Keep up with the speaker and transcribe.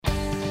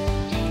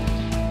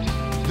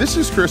This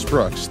is Chris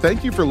Brooks.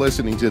 Thank you for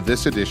listening to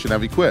this edition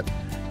of Equip.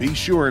 Be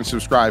sure and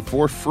subscribe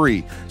for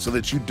free so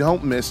that you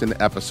don't miss an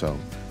episode.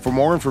 For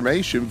more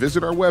information,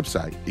 visit our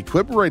website,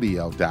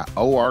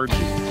 equipradio.org.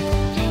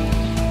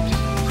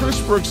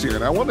 Chris Brooks here,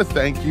 and I want to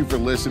thank you for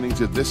listening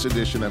to this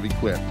edition of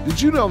Equip.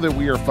 Did you know that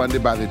we are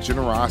funded by the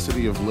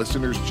generosity of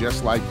listeners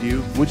just like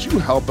you? Would you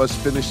help us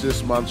finish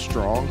this month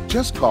strong?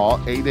 Just call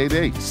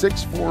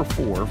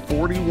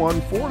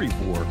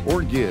 888-644-4144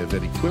 or give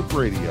at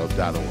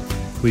equipradio.org.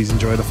 Please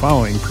enjoy the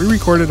following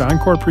pre-recorded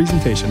encore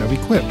presentation of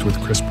Equipped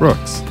with Chris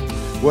Brooks.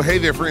 Well, hey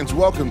there, friends.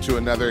 Welcome to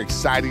another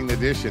exciting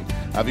edition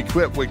of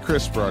Equipped with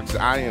Chris Brooks.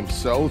 I am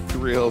so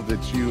thrilled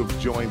that you have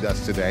joined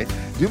us today.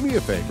 Do me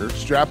a favor,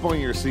 strap on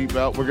your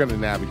seatbelt. We're going to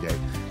navigate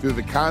through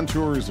the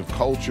contours of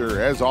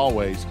culture, as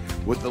always,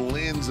 with the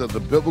lens of the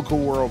biblical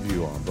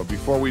worldview on. But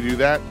before we do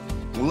that,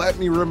 let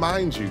me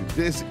remind you,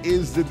 this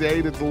is the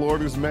day that the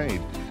Lord has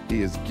made. He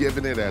has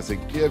given it as a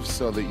gift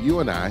so that you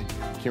and I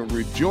can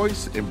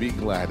rejoice and be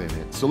glad in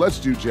it. So let's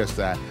do just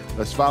that.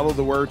 Let's follow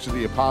the words of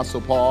the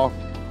Apostle Paul.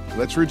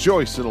 Let's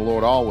rejoice in the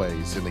Lord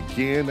always. And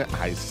again,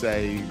 I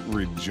say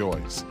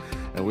rejoice.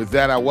 And with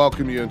that, I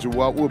welcome you into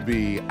what will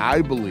be,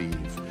 I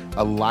believe,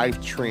 a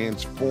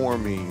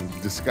life-transforming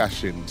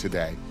discussion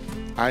today.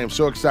 I am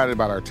so excited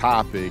about our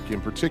topic, in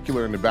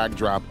particular in the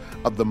backdrop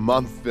of the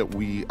month that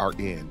we are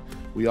in.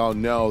 We all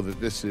know that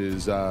this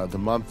is the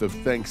month of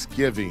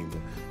Thanksgiving,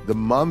 the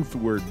month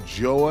where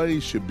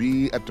joy should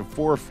be at the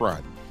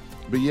forefront.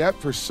 But yet,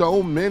 for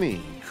so many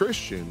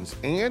Christians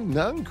and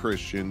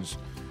non-Christians,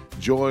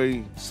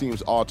 joy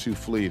seems all too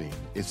fleeting.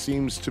 It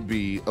seems to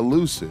be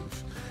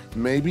elusive.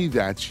 Maybe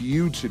that's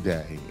you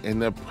today.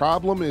 And the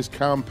problem is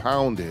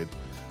compounded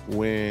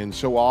when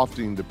so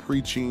often the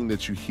preaching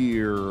that you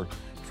hear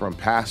from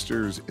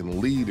pastors and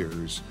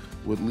leaders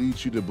would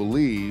lead you to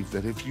believe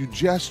that if you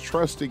just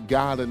trusted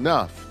God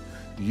enough,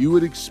 you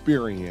would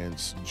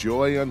experience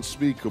joy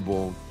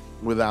unspeakable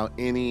without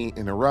any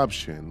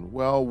interruption.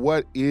 Well,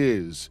 what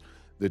is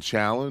the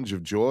challenge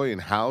of joy, and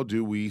how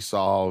do we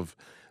solve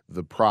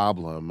the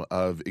problem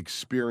of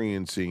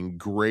experiencing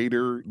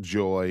greater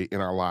joy in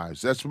our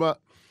lives? That's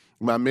what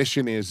my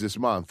mission is this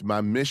month.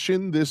 My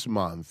mission this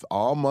month,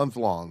 all month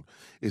long,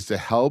 is to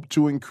help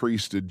to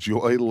increase the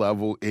joy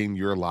level in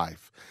your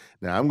life.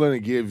 Now, I'm going to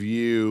give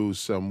you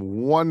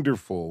some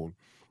wonderful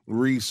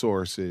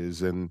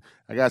resources, and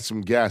I got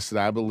some guests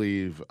that I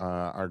believe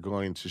are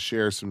going to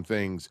share some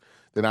things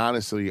that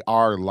honestly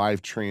are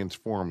life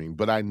transforming.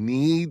 But I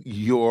need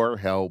your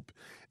help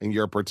and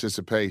your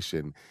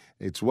participation.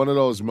 It's one of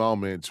those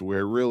moments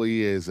where it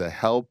really is a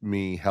help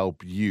me,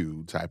 help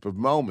you type of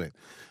moment.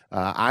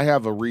 I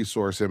have a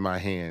resource in my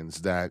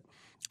hands that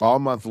all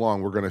month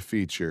long we're going to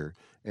feature,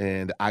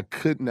 and I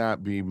could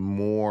not be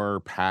more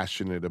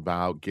passionate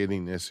about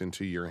getting this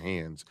into your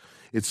hands.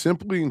 It's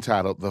simply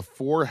entitled, The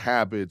 4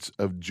 Habits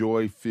of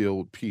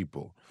Joy-Filled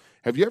People.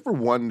 Have you ever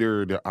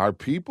wondered, are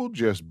people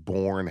just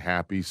born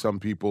happy?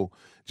 Some people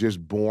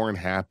just born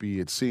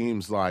happy. It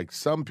seems like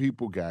some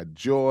people got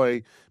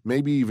joy,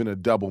 maybe even a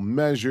double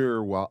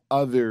measure, while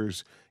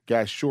others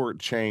got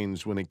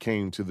shortchanged when it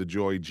came to the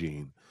joy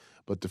gene.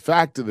 But the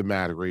fact of the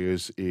matter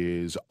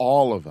is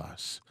all of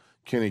us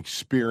can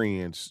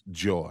experience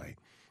joy.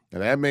 Now,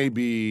 that may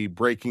be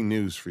breaking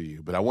news for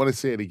you, but I want to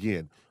say it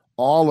again.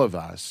 All of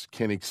us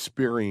can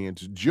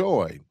experience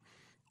joy.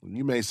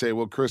 You may say,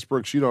 well, Chris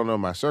Brooks, you don't know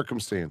my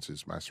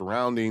circumstances, my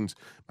surroundings,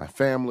 my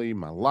family,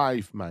 my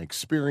life, my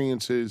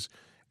experiences.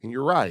 And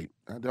you're right.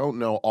 I don't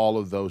know all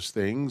of those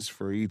things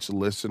for each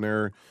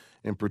listener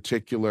in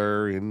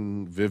particular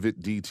in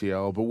vivid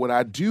detail. But what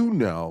I do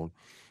know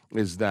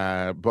is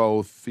that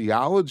both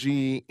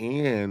theology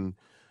and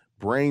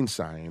brain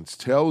science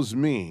tells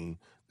me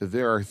that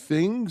there are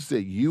things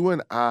that you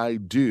and I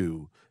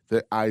do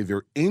that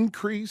either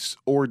increase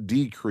or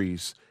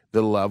decrease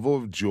the level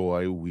of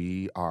joy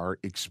we are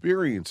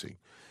experiencing.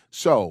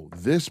 So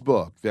this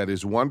book that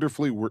is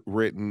wonderfully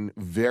written,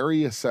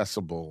 very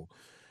accessible,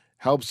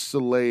 helps to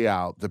lay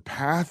out the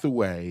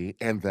pathway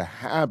and the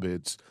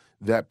habits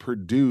that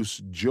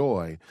produce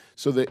joy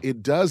so that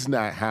it does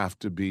not have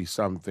to be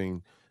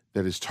something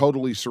that is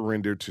totally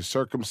surrendered to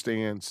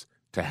circumstance,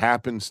 to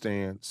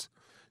happenstance,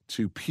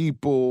 to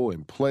people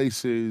and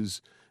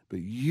places,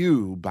 but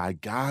you, by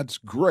God's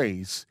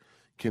grace,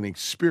 can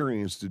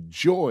experience the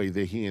joy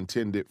that he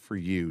intended for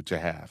you to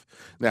have.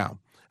 Now,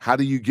 how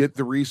do you get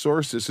the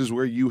resource? This is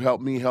where you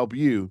help me help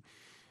you.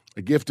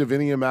 A gift of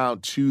any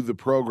amount to the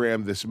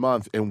program this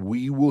month, and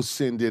we will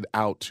send it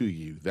out to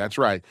you. That's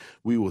right.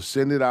 We will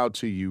send it out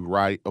to you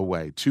right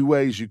away. 2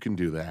 ways you can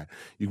do that.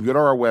 You can go to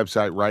our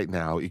website right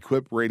now,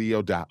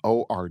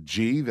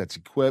 equipradio.org. That's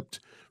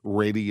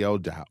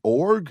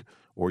equipradio.org.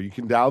 Or you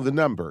can dial the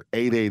number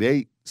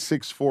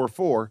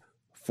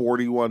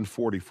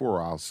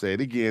 888-644-4144. I'll say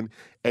it again,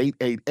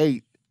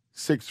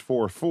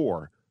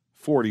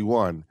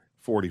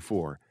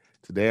 888-644-4144.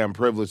 Today I'm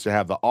privileged to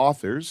have the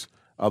authors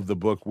of the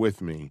book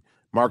with me.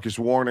 Marcus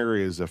Warner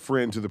is a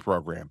friend to the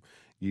program.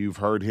 You've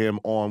heard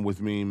him on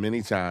with me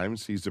many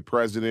times. He's the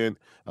president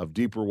of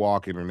Deeper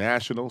Walk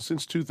International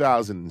since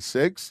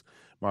 2006.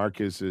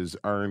 Marcus has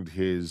earned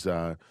his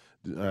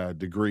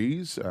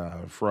degrees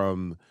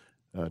from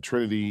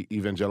Trinity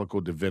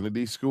Evangelical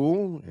Divinity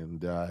School,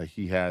 and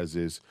he has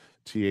his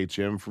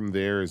THM from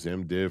there, his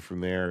MDiv from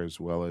there, as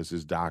well as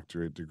his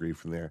doctorate degree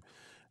from there.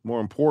 More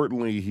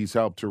importantly, he's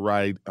helped to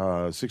write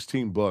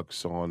 16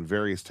 books on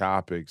various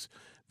topics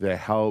that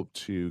help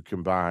to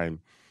combine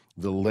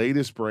the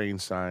latest brain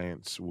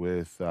science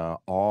with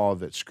all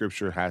that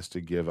Scripture has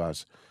to give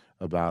us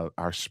about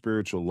our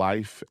spiritual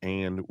life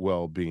and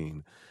well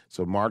being.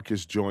 So,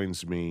 Marcus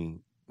joins me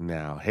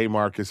now. Hey,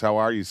 Marcus, how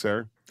are you,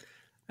 sir?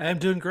 I'm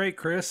doing great,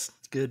 Chris.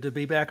 It's good to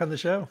be back on the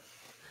show.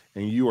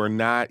 And you are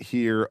not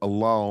here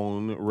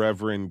alone.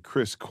 Reverend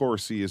Chris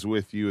Coursey is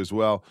with you as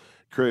well.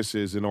 Chris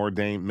is an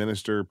ordained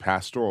minister,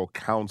 pastoral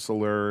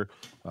counselor,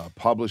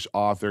 published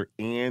author,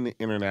 and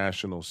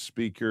international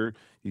speaker.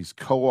 He's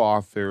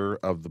co-author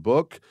of the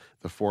book,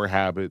 The 4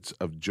 Habits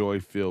of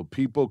Joy-Filled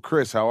People.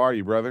 Chris, how are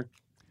you, brother?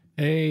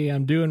 Hey,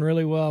 I'm doing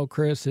really well,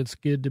 Chris. It's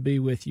good to be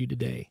with you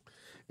today.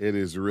 It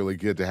is really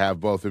good to have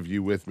both of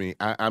you with me.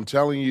 I'm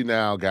telling you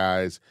now,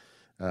 guys,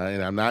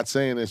 and I'm not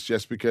saying this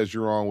just because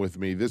you're on with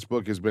me. This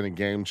book has been a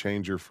game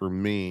changer for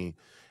me.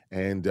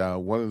 And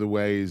one of the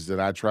ways that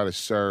I try to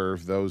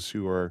serve those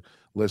who are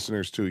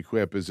listeners to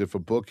Equip is if a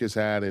book has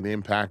had an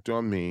impact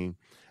on me,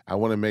 I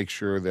want to make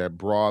sure that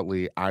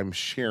broadly I'm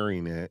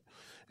sharing it.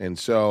 And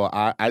so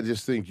I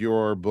just think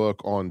your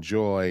book on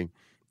joy,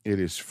 it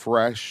is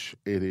fresh.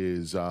 It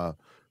is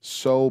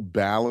so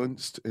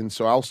balanced. And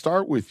so I'll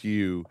start with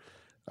you,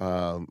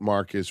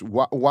 Marcus.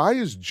 Why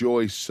is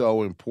joy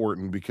so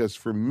important? Because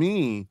for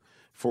me,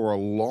 for a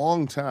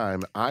long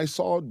time, I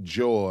saw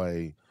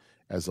joy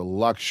as a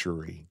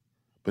luxury.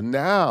 But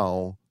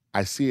now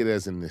I see it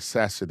as a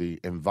necessity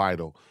and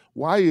vital.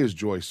 Why is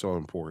joy so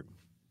important?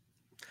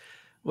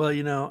 Well,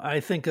 I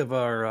think of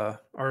our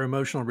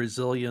emotional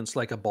resilience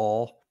like a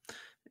ball,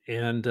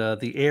 and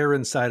the air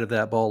inside of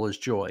that ball is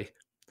joy.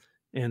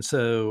 And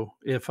so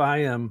if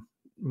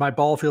my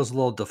ball feels a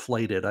little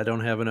deflated, I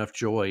don't have enough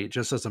joy, it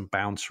just doesn't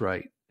bounce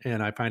right.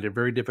 And I find it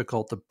very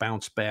difficult to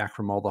bounce back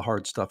from all the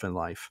hard stuff in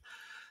life.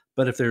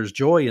 But if there's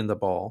joy in the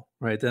ball,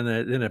 right, then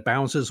it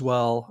bounces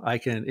well. I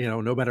can,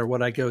 no matter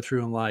what I go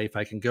through in life,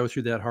 I can go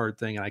through that hard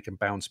thing and I can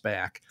bounce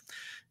back.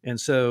 And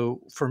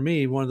so for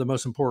me, one of the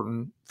most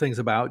important things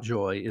about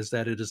joy is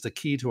that it is the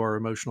key to our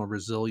emotional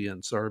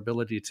resilience, our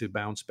ability to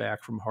bounce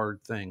back from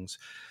hard things.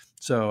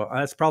 So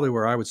that's probably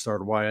where I would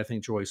start, why I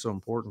think joy is so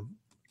important.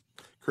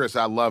 Chris,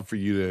 I'd love for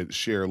you to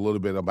share a little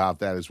bit about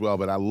that as well.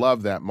 But I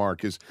love that,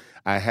 Marcus.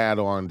 I had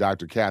on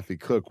Dr. Kathy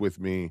Cook with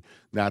me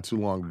not too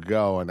long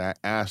ago, and I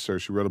asked her,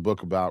 she wrote a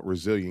book about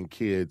resilient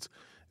kids.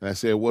 And I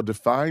said, well,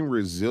 define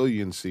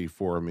resiliency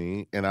for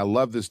me. And I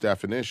love this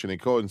definition.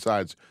 It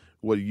coincides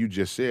with what you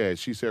just said.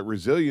 She said,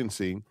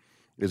 resiliency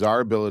is our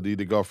ability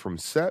to go from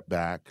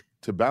setback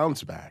to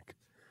bounce back.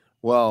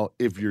 Well,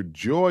 if your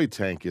joy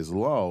tank is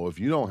low, if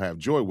you don't have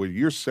joy, what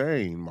you're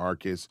saying,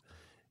 Marcus,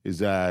 is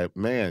that,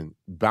 man,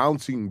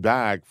 bouncing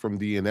back from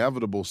the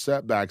inevitable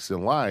setbacks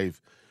in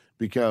life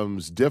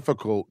becomes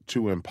difficult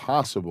to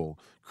impossible.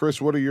 Chris,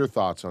 what are your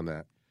thoughts on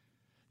that?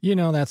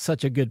 That's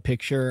such a good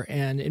picture.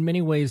 And in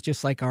many ways,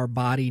 just like our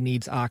body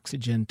needs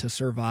oxygen to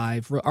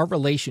survive, our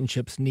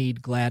relationships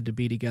need glad to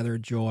be together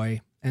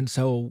joy. And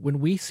so when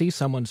we see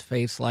someone's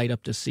face light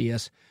up to see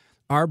us,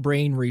 our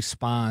brain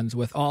responds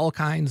with all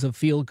kinds of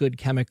feel-good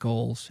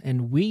chemicals,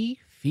 and we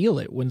feel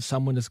it when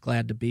someone is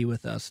glad to be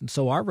with us. And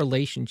so our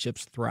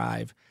relationships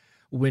thrive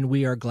when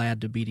we are glad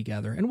to be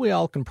together. And we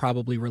all can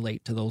probably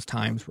relate to those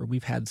times where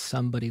we've had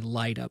somebody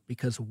light up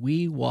because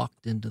we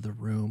walked into the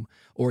room,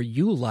 or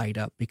you light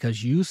up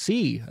because you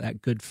see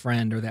that good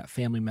friend or that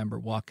family member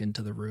walk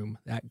into the room.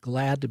 That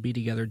glad to be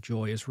together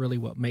joy is really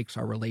what makes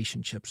our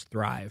relationships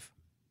thrive.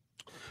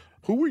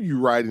 Who were you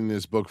writing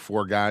this book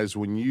for, guys?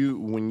 When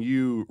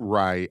you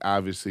write,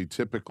 obviously,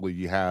 typically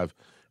you have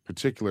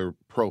particular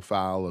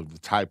profile of the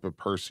type of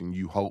person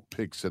you hope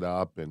picks it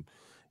up. And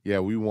yeah,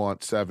 we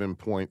want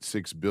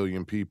 7.6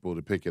 billion people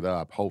to pick it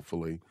up,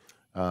 hopefully.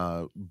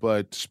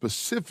 But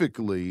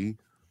specifically,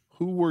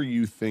 who were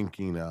you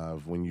thinking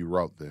of when you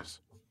wrote this?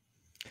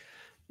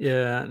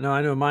 Yeah, no,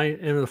 I know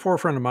in the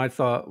forefront of my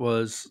thought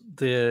was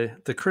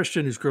the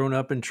Christian who's grown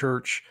up in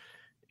church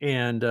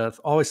and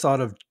always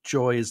thought of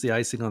joy as the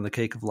icing on the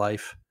cake of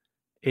life,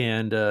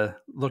 and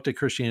looked at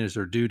Christianity as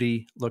their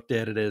duty, looked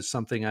at it as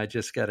something I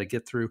just got to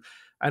get through.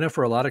 I know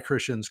for a lot of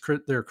Christians,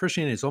 their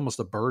Christianity is almost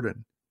a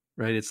burden,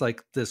 right? It's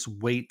like this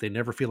weight. They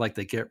never feel like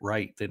they get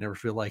right. They never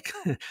feel like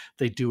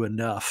they do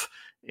enough.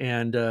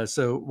 And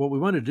so what we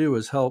want to do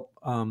is help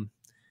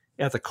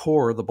at the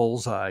core, the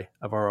bullseye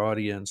of our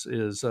audience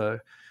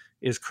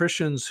is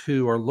Christians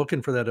who are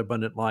looking for that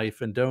abundant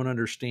life and don't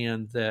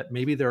understand that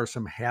maybe there are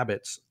some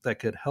habits that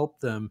could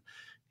help them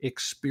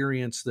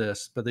experience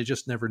this, but they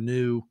just never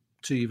knew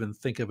to even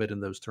think of it in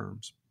those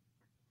terms.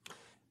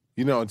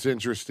 It's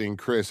interesting,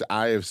 Chris.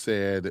 I have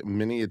said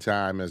many a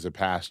time as a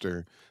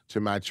pastor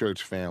to my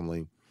church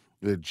family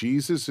that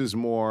Jesus is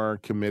more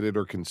committed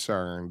or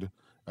concerned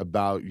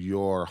about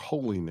your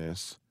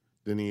holiness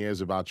than he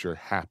is about your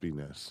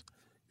happiness.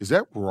 Is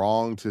that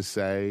wrong to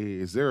say?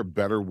 Is there a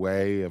better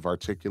way of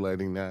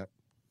articulating that?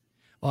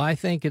 Well, I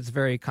think it's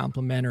very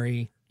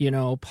complimentary. You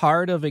know,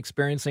 part of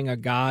experiencing a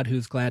God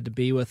who's glad to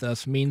be with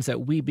us means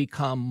that we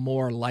become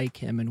more like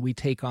him and we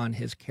take on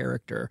his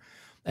character.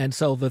 And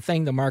so the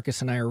thing that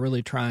Marcus and I are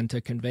really trying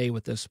to convey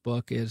with this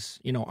book is,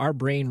 you know, our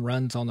brain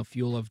runs on the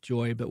fuel of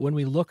joy, but when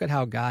we look at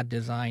how God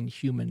designed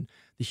the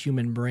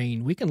human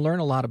brain, we can learn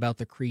a lot about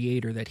the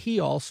creator, that he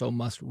also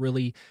must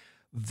really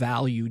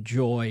value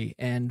joy.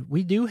 And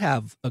we do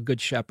have a good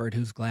shepherd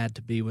who's glad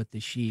to be with the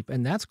sheep,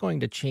 and that's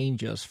going to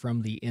change us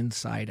from the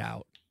inside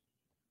out.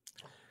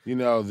 You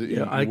know,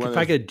 if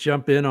I could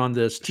jump in on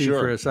this too,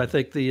 Sure. Chris, I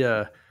think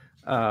the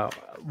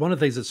one of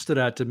the things that stood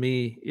out to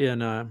me in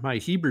my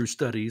Hebrew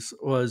studies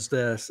was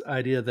this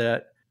idea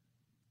that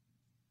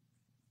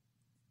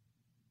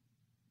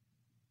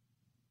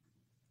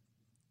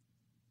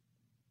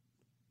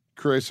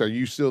Chris, are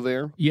you still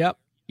there? Yep.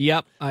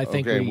 I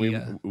think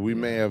we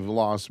may have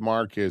lost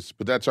Marcus,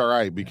 but that's all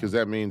right, because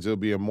that means it'll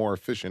be a more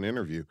efficient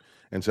interview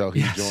until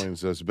he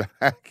joins us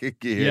back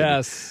again.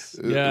 Yes.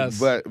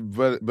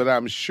 But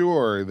I'm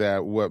sure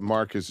that what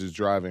Marcus is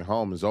driving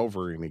home is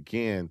over and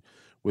again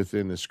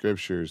within the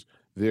scriptures.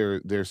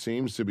 There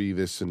seems to be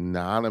this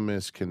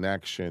synonymous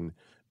connection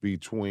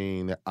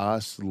between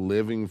us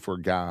living for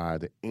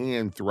God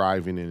and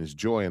thriving in his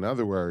joy. In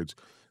other words,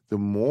 the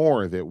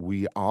more that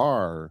we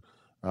are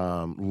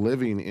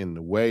living in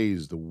the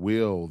ways, the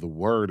will, the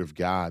word of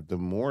God, the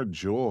more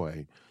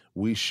joy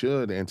we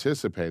should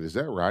anticipate. Is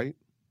that right?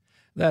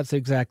 That's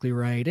exactly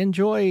right. And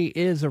joy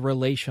is a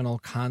relational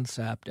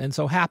concept. And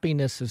so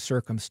happiness is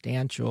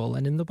circumstantial.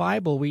 And in the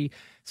Bible, we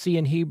see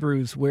in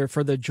Hebrews where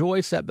for the joy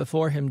set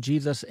before him,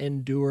 Jesus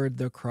endured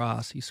the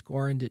cross. He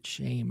scorned its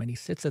shame, and he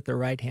sits at the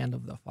right hand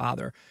of the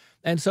Father.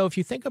 And so if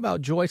you think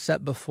about joy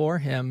set before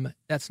him,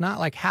 that's not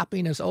like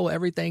happiness, oh,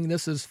 everything,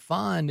 this is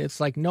fun. It's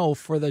like, no,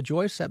 for the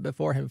joy set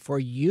before him, for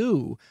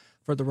you,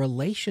 for the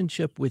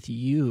relationship with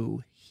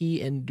you,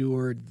 he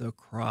endured the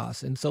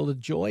cross. And so the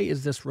joy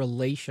is this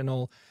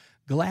relational,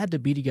 glad to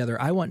be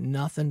together. I want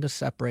nothing to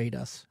separate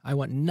us. I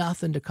want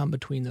nothing to come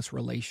between this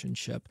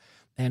relationship,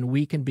 and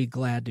we can be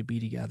glad to be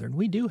together. And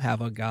we do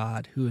have a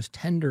God who is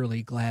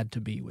tenderly glad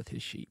to be with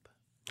his sheep.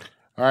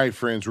 All right,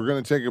 friends, we're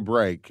going to take a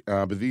break,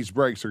 but these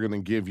breaks are going to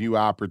give you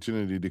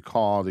opportunity to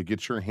call to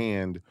get your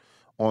hand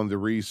on the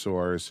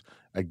resource.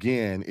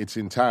 Again, it's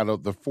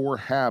entitled The 4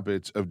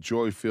 Habits of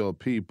Joy-Filled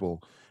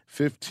People,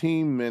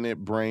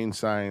 15-minute brain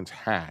science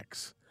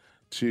hacks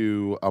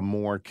to a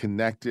more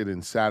connected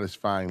and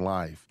satisfying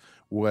life.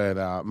 What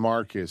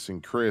Marcus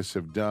and Chris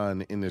have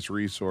done in this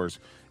resource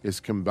is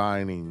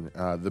combining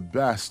the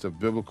best of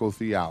biblical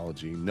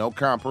theology, no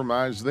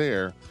compromise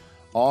there,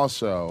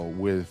 also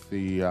with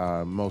the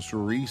most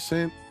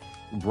recent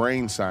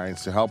brain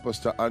science to help us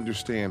to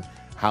understand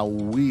how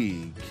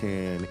we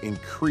can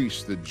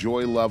increase the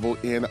joy level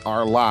in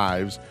our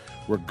lives,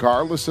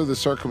 regardless of the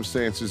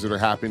circumstances that are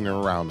happening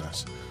around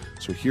us.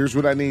 So here's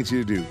what I need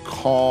you to do.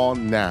 Call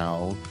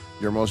now.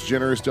 Your most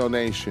generous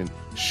donation.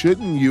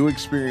 Shouldn't you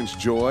experience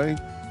joy?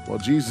 Well,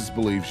 Jesus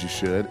believes you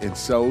should, and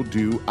so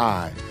do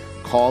I.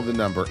 Call the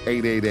number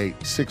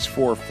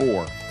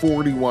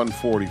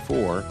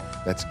 888-644-4144.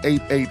 That's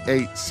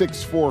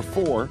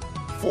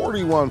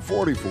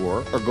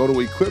 888-644-4144, or go to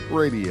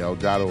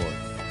equipradio.org.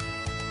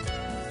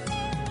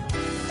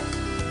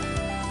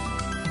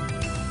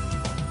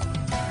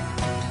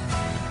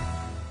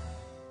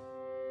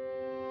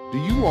 Do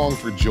you long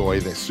for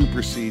joy that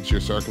supersedes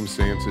your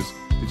circumstances?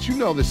 Did you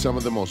know that some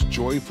of the most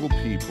joyful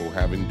people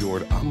have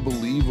endured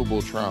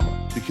unbelievable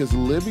trauma? Because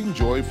living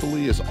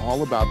joyfully is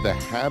all about the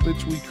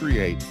habits we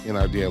create in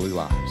our daily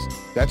lives.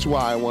 That's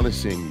why I want to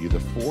sing you The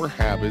 4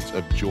 Habits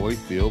of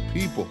Joy-Filled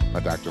People by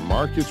Dr.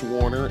 Marcus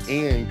Warner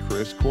and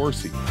Chris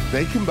Coursey.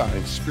 They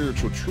combine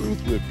spiritual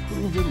truth with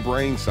proven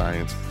brain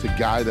science to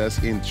guide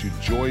us into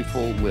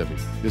joyful living.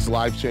 This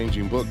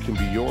life-changing book can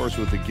be yours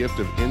with a gift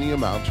of any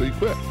amount to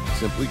equip.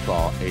 Simply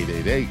call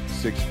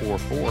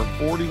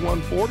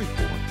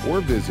 888-644-4144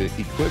 or visit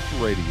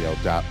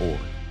equipradio.org.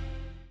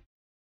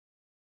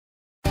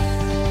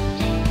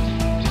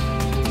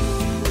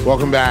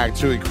 Welcome back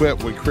to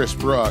Equip with Chris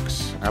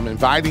Brooks. I'm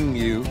inviting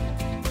you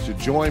to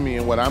join me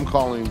in what I'm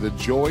calling the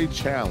Joy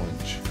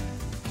Challenge.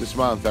 This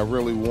month, I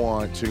really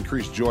want to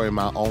increase joy in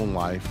my own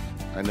life.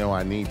 I know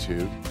I need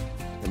to,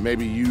 and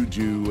maybe you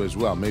do as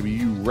well. Maybe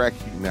you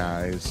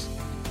recognize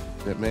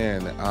that,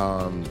 man,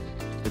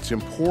 it's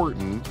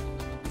important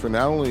for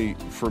not only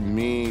for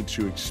me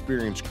to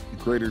experience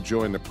greater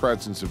joy in the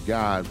presence of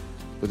God,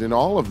 but in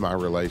all of my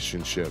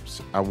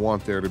relationships, I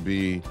want there to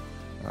be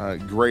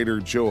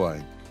greater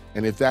joy.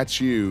 And if that's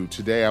you,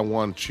 today I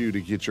want you to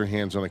get your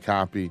hands on a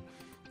copy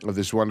of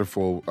this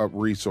wonderful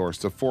resource,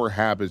 The 4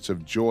 Habits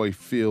of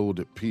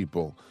Joy-Filled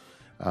People.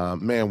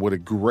 Man, what a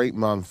great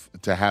month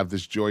to have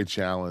this Joy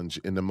Challenge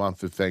in the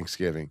month of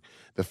Thanksgiving.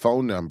 The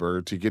phone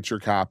number to get your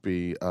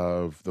copy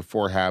of The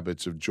 4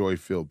 Habits of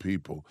Joy-Filled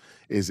People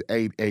is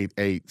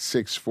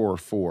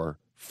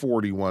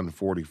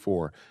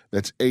 888-644-4144.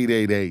 That's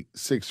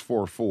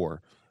 888-644-4144.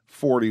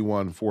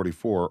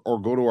 4144,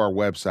 or go to our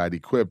website,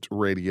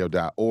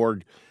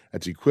 equippedradio.org.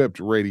 That's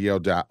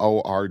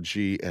equippedradio.org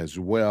as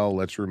well.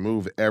 Let's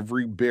remove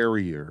every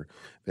barrier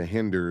that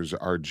hinders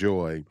our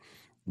joy.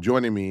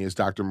 Joining me is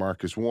Dr.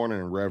 Marcus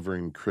Warner and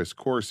Reverend Chris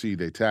Coursey.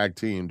 They tag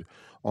teamed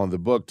on the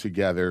book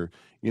together.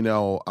 You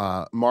know,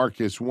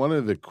 Marcus, one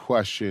of the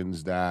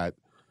questions that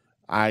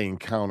I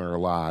encounter a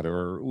lot,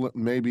 or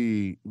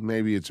maybe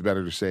it's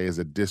better to say as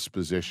a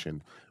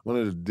disposition. One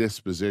of the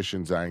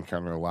dispositions I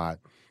encounter a lot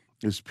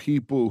is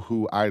people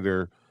who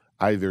either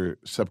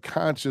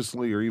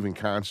subconsciously or even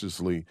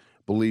consciously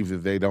believe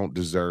that they don't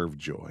deserve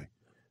joy.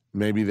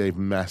 Maybe they've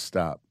messed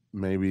up.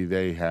 Maybe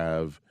they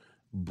have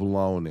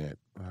blown it.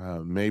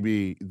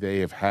 Maybe they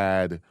have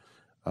had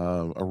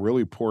a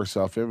really poor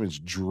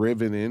self-image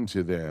driven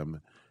into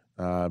them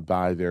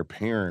by their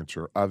parents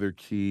or other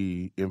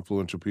key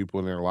influential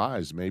people in their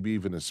lives, maybe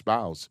even a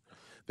spouse,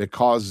 that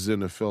causes them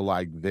to feel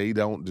like they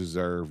don't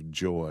deserve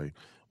joy.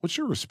 What's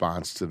your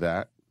response to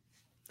that?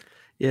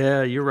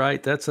 Yeah, you're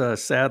right. That's a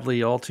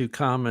sadly all too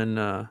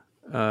common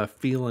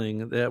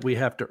feeling that we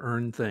have to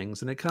earn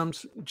things. And it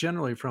comes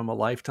generally from a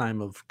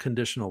lifetime of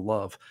conditional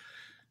love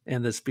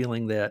and this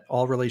feeling that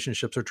all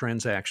relationships are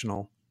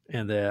transactional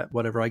and that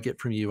whatever I get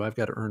from you, I've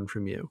got to earn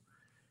from you.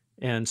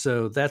 And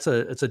so it's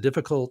a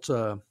difficult,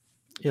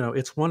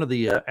 it's one of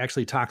the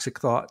actually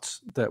toxic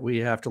thoughts that we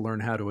have to learn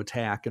how to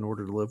attack in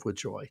order to live with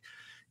joy,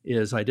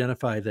 is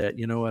identify that,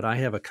 you know what, I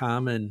get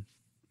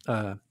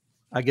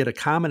a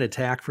common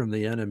attack from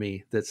the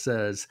enemy that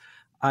says,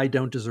 I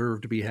don't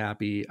deserve to be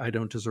happy. I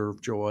don't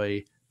deserve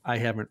joy. I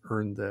haven't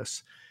earned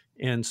this.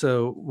 And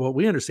so what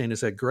we understand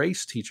is that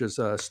grace teaches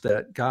us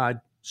that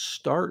God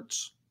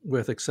starts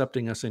with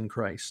accepting us in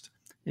Christ.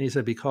 And he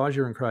said, because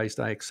you're in Christ,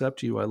 I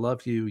accept you. I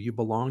love you. You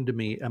belong to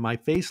me. And my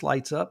face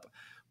lights up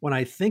when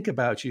I think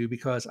about you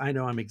because I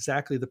know I'm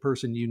exactly the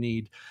person you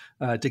need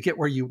to get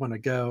where you want to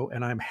go.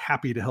 And I'm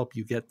happy to help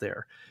you get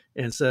there.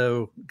 And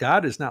so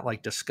God is not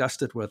like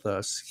disgusted with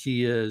us.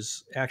 He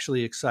is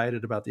actually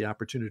excited about the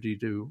opportunity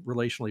to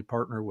relationally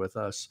partner with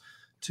us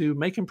to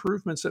make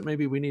improvements that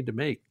maybe we need to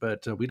make,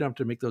 but we don't have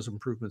to make those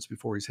improvements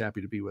before he's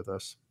happy to be with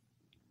us.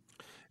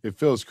 It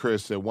feels,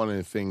 Chris, that one of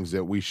the things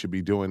that we should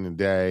be doing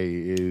today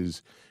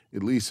is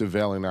at least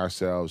availing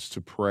ourselves to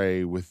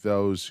pray with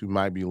those who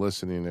might be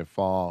listening that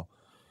fall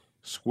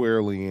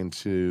squarely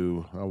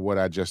into what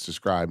I just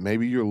described.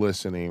 Maybe you're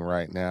listening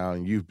right now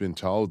and you've been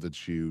told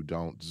that you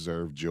don't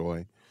deserve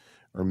joy,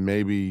 or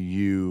maybe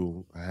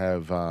you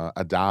have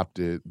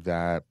adopted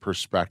that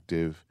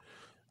perspective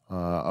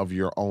of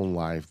your own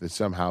life that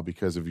somehow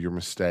because of your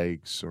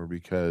mistakes or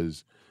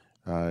because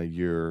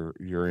your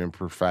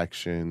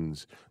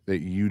imperfections that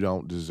you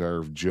don't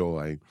deserve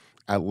joy.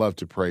 I'd love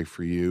to pray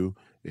for you.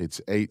 It's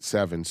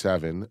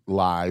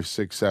 877-LIVE,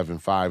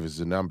 675 is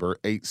the number,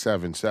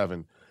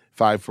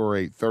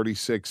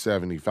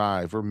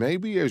 877-548-3675. Or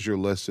maybe as you're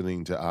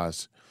listening to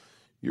us,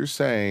 you're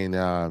saying,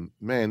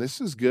 man, this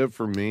is good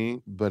for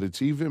me, but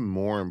it's even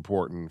more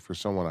important for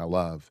someone I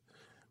love.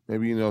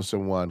 Maybe you know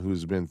someone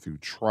who's been through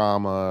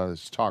trauma,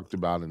 it's talked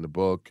about in the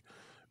book.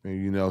 Maybe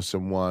you know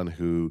someone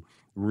who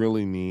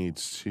really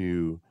needs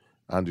to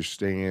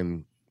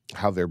understand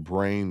how their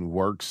brain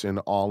works in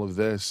all of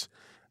this,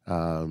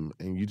 and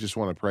you just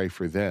want to pray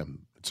for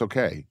them. It's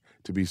okay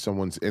to be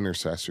someone's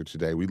intercessor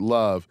today. We'd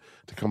love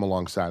to come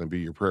alongside and be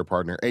your prayer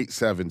partner.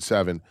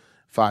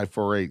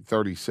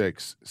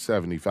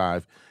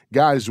 877-548-3675.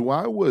 Guys,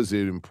 why was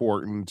it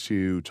important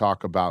to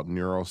talk about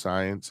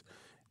neuroscience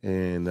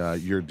and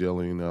you're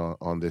dealing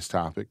on this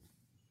topic?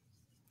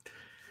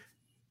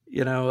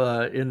 You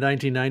know, in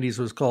 1990s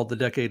was called the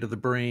decade of the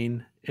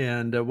brain.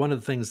 And one of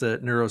the things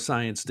that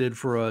neuroscience did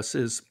for us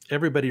is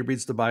everybody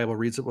reads the Bible,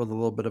 reads it with a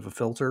little bit of a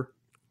filter,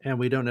 and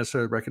we don't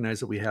necessarily recognize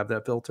that we have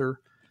that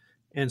filter.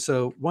 And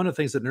so one of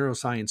the things that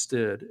neuroscience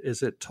did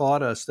is it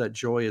taught us that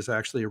joy is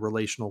actually a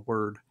relational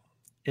word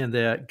and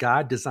that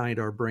God designed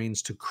our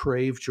brains to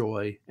crave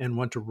joy and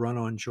want to run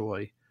on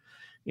joy.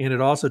 And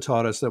it also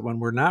taught us that when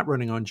we're not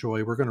running on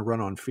joy, we're going to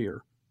run on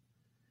fear.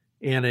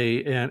 And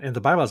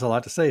the Bible has a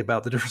lot to say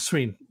about the difference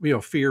between,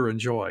 fear and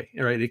joy,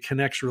 right? It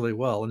connects really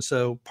well. And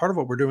so part of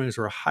what we're doing is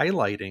we're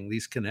highlighting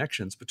these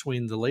connections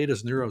between the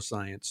latest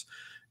neuroscience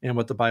and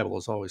what the Bible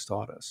has always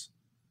taught us.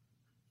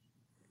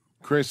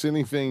 Chris,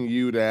 anything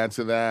you'd add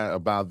to that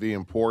about the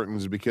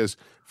importance? Because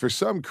for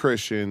some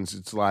Christians,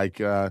 it's like,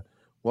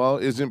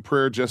 isn't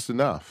prayer just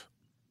enough?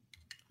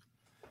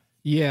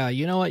 Yeah,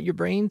 you know what? Your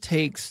brain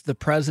takes the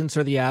presence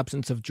or the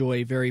absence of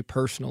joy very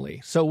personally.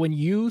 So when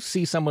you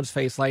see someone's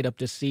face light up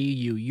to see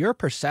you, your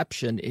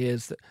perception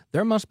is that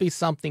there must be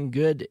something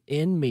good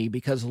in me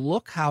because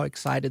look how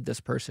excited this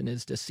person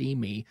is to see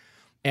me.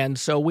 And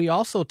so we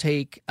also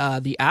take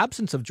the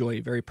absence of joy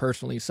very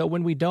personally. So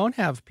when we don't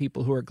have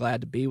people who are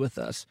glad to be with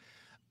us,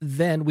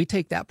 then we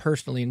take that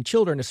personally, and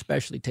children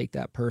especially take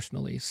that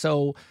personally.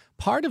 So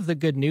part of the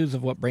good news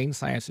of what brain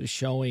science is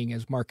showing,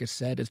 as Marcus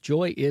said, is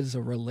joy is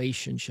a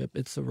relationship.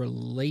 It's a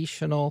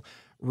relational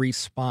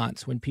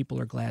response when people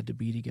are glad to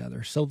be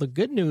together. So the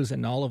good news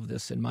in all of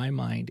this, in my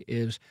mind,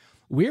 is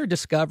we're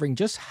discovering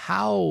just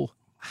how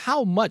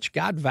how much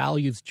God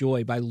values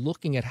joy by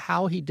looking at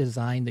how he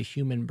designed the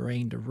human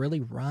brain to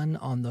really run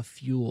on the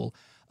fuel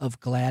of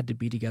glad to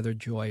be together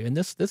joy. And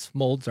this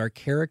molds our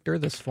character,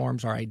 this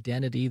forms our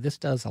identity, this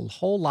does a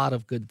whole lot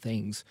of good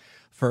things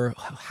for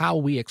how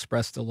we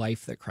express the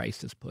life that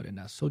Christ has put in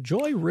us. So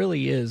joy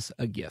really is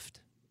a gift.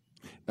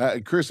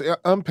 Chris,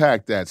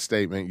 unpack that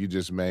statement you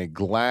just made,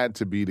 glad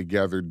to be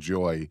together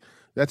joy.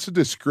 That's a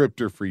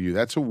descriptor for you.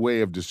 That's a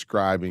way of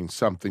describing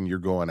something you're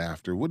going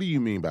after. What do you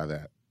mean by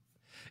that?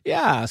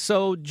 Yeah,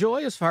 so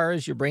joy, as far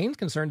as your brain's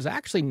concerned, is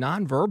actually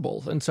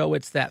nonverbal. And so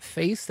it's that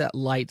face that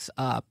lights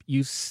up.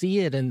 You see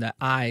it in the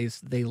eyes,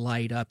 they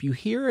light up. You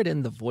hear it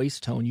in the voice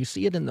tone. You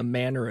see it in the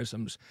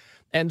mannerisms.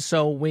 And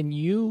so when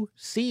you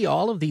see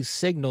all of these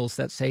signals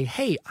that say,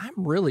 hey, I'm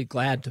really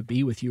glad to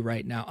be with you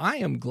right now, I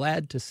am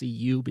glad to see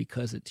you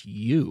because it's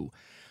you,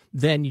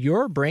 then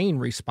your brain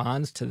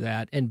responds to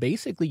that. And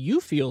basically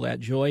you feel that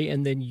joy,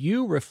 and then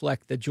you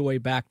reflect the joy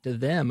back to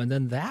them. And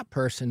then that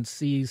person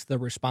sees the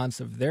response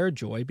of their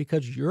joy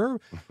because you're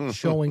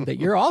showing that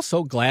you're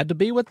also glad to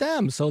be with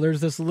them. So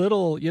there's this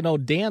little,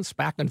 dance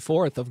back and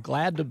forth of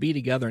glad to be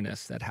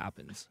togetherness that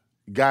happens.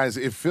 Guys,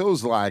 it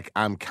feels like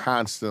I'm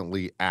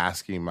constantly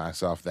asking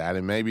myself that.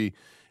 And maybe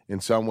in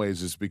some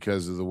ways it's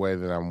because of the way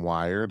that I'm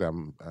wired.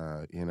 I'm,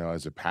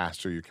 as a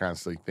pastor, you're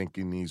constantly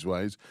thinking these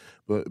ways.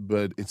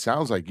 But it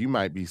sounds like you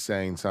might be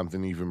saying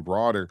something even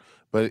broader.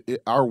 But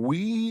are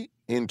we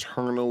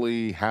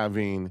internally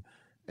having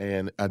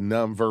a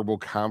nonverbal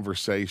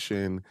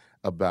conversation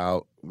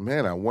about,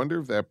 man, I wonder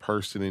if that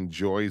person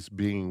enjoys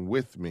being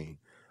with me?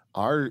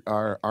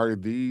 Are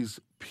these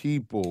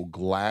people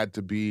glad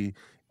to be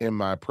in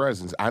my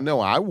presence? I know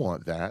I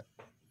want that.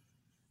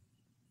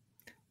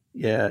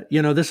 Yeah,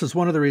 this is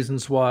one of the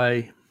reasons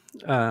why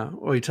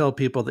we tell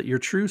people that your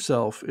true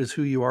self is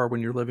who you are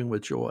when you're living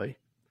with joy.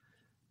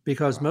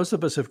 Because Wow. most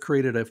of us have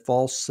created a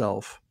false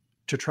self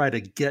to try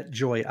to get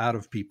joy out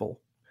of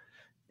people.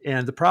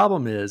 And the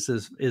problem is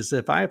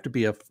if I have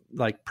to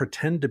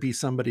pretend to be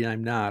somebody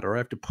I'm not, or I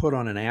have to put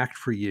on an act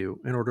for you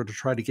in order to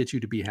try to get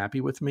you to be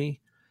happy with me,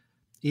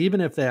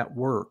 even if that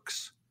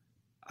works,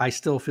 I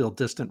still feel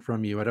distant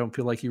from you. I don't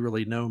feel like you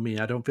really know me.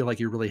 I don't feel like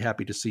you're really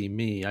happy to see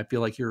me. I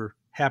feel like you're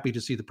happy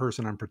to see the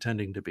person I'm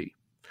pretending to be.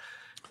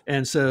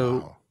 And so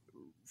Wow.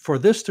 for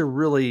this to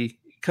really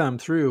come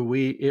through,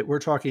 we're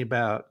talking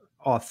about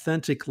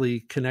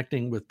authentically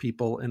connecting with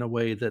people in a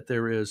way that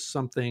there is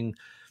something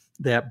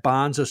that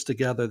bonds us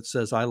together that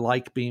says, I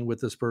like being with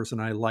this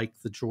person. I like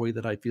the joy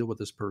that I feel with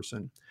this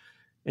person.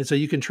 And so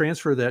you can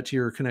transfer that to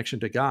your connection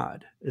to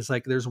God. It's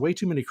like there's way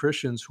too many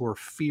Christians who are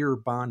fear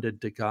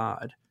bonded to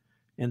God.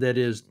 And that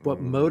is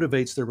what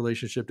motivates their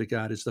relationship to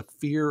God is the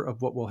fear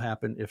of what will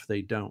happen if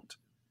they don't.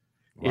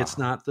 Wow. It's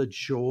not the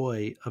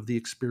joy of the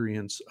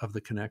experience of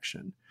the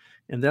connection.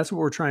 And that's what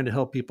we're trying to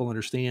help people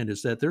understand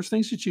is that there's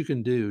things that you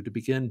can do to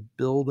begin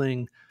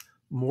building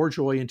more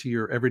joy into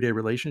your everyday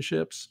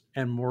relationships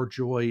and more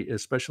joy,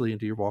 especially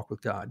into your walk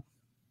with God.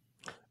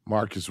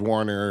 Marcus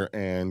Warner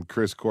and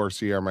Chris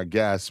Corsi are my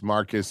guests.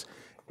 Marcus,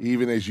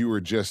 even as you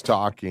were just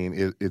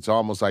talking, it's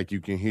almost like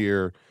you can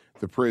hear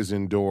the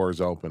prison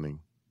doors opening.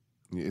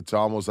 It's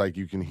almost like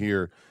you can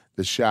hear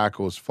the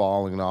shackles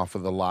falling off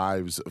of the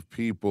lives of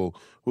people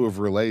who have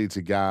related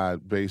to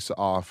God based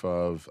off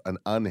of an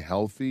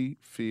unhealthy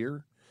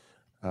fear.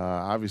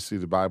 Obviously,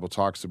 the Bible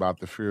talks about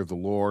the fear of the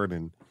Lord,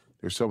 and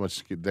there's so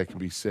much that can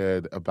be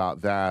said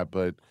about that.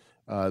 But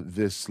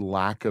this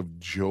lack of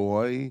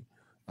joy,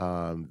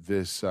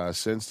 this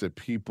sense that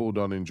people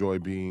don't enjoy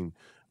being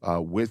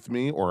with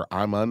me, or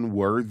I'm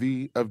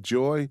unworthy of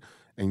joy.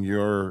 And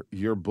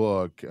your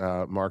book,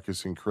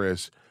 Marcus and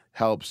Chris,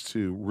 helps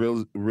to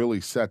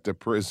really set the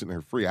prisoner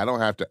free. I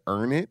don't have to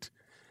earn it,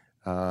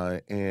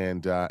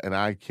 and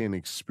I can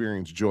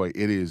experience joy.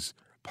 It is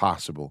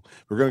possible.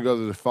 We're going to go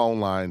to the phone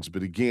lines,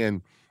 but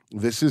again,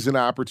 this is an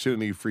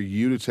opportunity for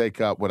you to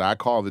take up what I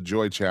call the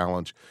Joy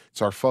Challenge.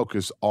 It's our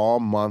focus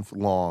all month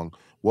long.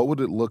 What would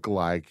it look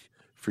like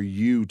for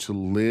you to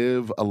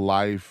live a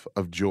life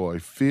of joy,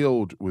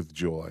 filled with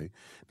joy?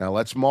 Now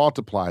let's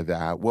multiply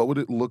that. What would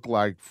it look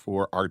like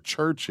for our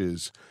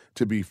churches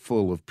to be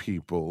full of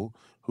people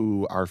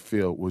who are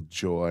filled with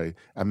joy?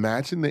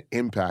 Imagine the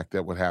impact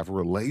that would have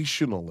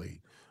relationally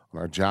on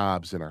our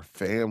jobs and our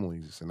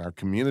families and our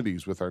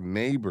communities with our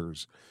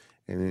neighbors,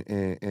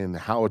 and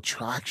how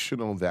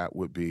attractional that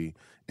would be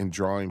in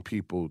drawing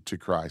people to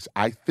Christ.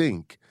 I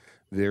think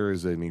there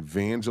is an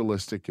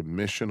evangelistic and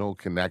missional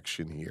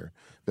connection here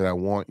that I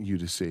want you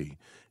to see.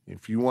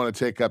 If you want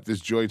to take up this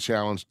Joy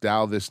Challenge,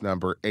 dial this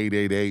number,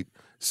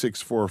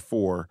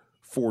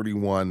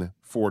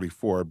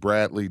 888-644-4144.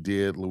 Bradley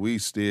did,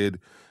 Luis did.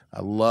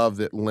 I love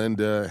that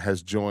Linda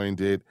has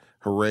joined it,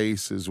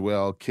 Horace as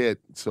well, Kit.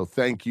 So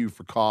thank you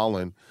for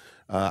calling.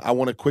 I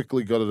want to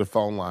quickly go to the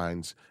phone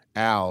lines.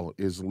 Al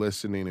is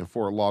listening in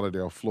Fort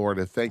Lauderdale,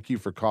 Florida. Thank you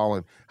for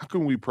calling. How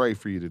can we pray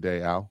for you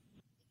today, Al?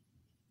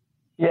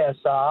 Yes,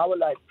 I would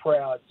like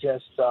prayer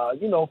just, for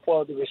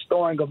the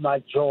restoring of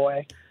my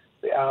joy.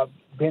 I've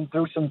been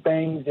through some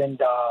things,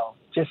 and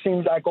just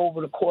seems like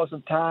over the course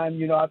of time,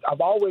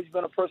 I've always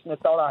been a person that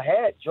thought I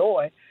had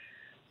joy,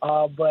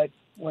 but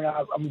when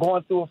I'm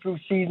going through a few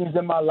seasons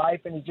in my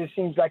life, and it just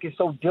seems like it's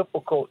so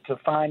difficult to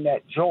find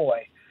that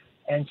joy.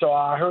 And so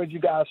I heard you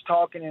guys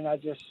talking, and I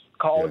just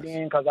called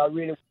in because I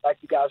really would like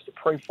you guys to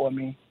pray for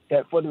me,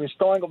 that for the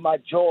restoring of my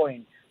joy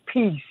and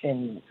peace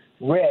and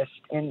rest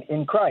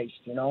in Christ,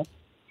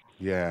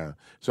 Yeah.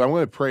 So I'm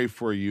going to pray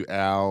for you,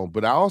 Al,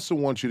 but I also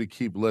want you to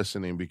keep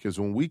listening, because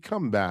when we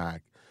come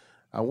back,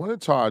 I want to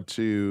talk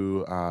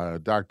to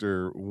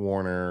Dr.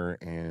 Warner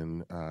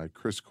and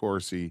Chris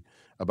Coursey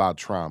about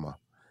trauma,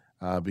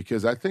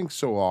 because I think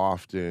so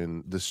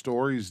often the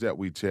stories that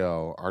we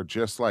tell are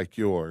just like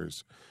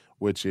yours,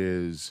 which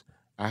is,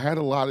 I had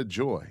a lot of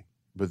joy,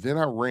 but then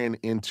I ran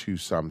into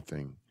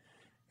something.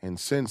 And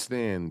since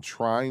then,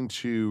 trying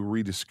to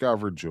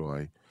rediscover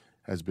joy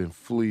has been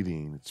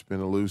fleeting. It's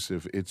been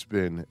elusive. It's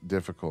been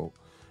difficult.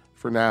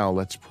 For now,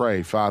 let's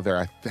pray. Father,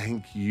 I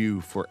thank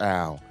you for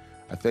Al.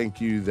 I thank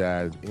you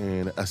that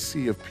in a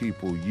sea of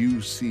people,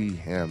 you see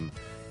him,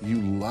 you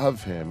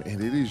love him,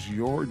 and it is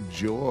your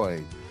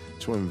joy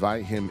to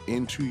invite him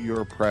into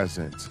your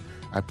presence.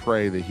 I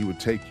pray that he would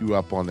take you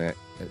up on that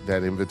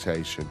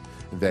invitation,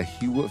 and that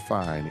he would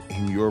find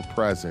in your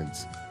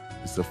presence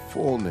is the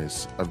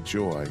fullness of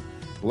joy.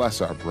 Bless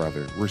our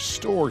brother.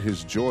 Restore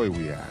his joy,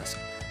 we ask.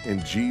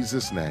 In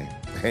Jesus' name,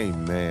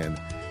 amen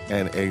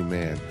and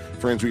amen.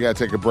 Friends, we got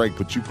to take a break,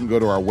 but you can go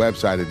to our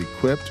website at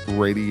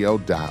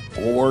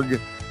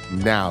equippedradio.org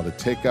now to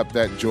take up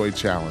that joy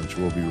challenge.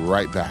 We'll be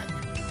right back.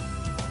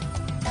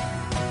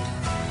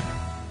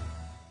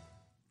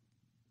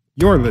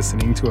 You're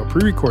listening to a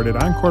pre-recorded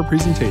encore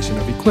presentation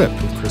of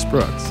Equipped with Chris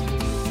Brooks.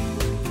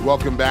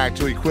 Welcome back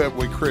to Equipped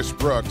with Chris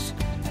Brooks.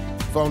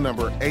 Phone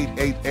number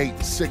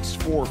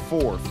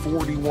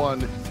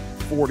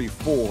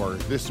 888-644-4144.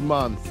 This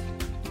month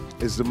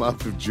is the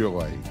month of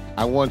joy.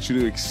 I want you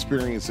to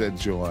experience that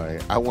joy.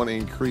 I want to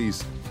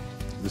increase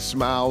the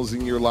smiles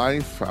in your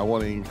life. I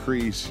want to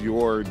increase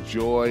your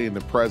joy in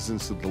the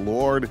presence of the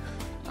Lord.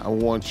 I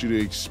want you to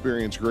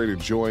experience greater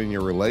joy in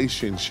your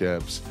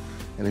relationships.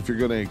 And if you're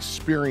going to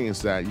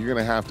experience that, you're going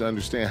to have to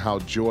understand how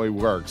joy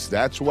works.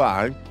 That's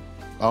why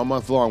all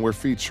month long we're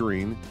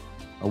featuring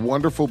a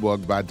wonderful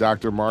book by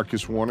Dr.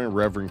 Marcus Warner and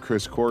Reverend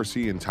Chris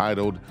Coursey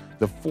entitled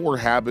The 4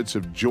 Habits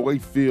of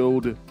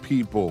Joy-Filled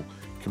People.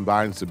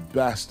 Combines the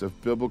best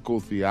of biblical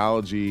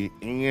theology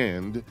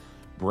and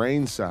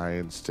brain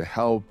science to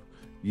help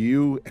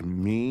you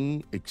and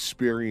me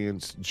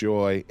experience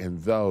joy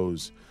and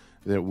those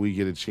that we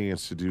get a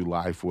chance to do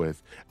life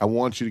with. I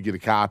want you to get a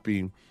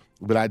copy,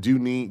 but I do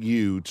need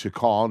you to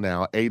call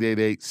now,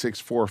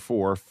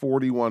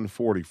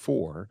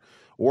 888-644-4144,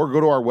 or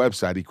go to our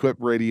website,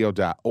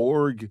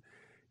 equipperadio.org.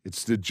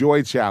 It's the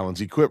Joy Challenge,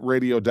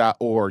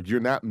 equipperadio.org. You're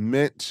not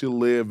meant to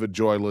live a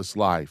joyless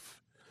life.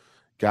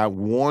 God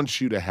wants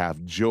you to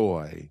have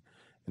joy,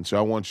 and so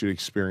I want you to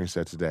experience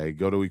that today.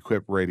 Go to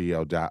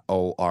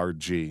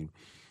equipperadio.org.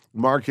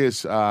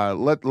 Marcus,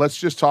 let's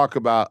just talk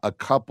about a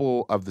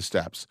couple of the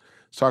steps.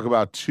 Let's talk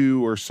about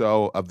 2 or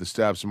so of the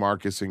steps,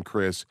 Marcus and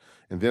Chris,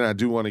 and then I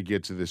do want to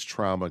get to this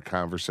trauma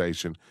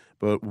conversation.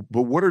 But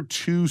what are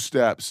 2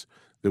 steps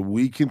that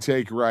we can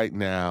take right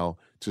now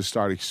to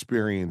start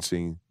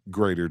experiencing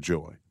greater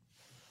joy?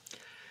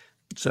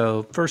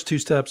 So first 2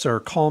 steps are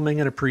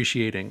calming and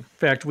appreciating. In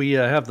fact, we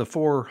have the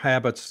 4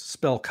 habits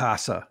spell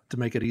CASA to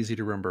make it easy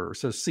to remember.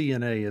 So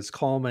CNA is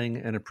calming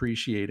and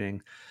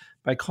appreciating.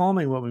 By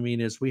calming, what we mean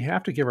is we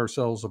have to give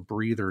ourselves a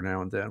breather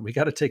now and then. We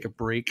got to take a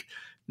break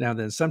now and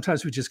then.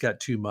 Sometimes we just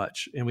got too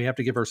much, and we have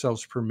to give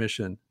ourselves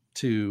permission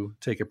to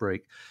take a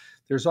break.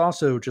 There's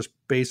also just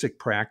basic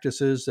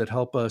practices that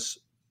help us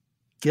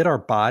get our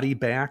body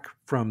back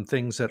from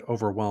things that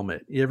overwhelm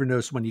it. You ever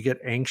notice when you get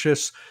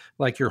anxious,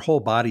 like your whole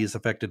body is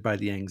affected by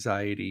the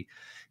anxiety,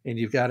 and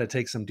you've got to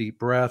take some deep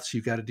breaths.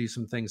 You've got to do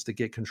some things to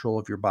get control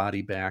of your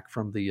body back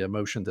from the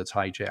emotion that's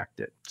hijacked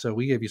it. So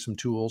we gave you some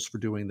tools for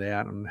doing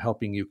that and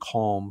helping you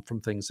calm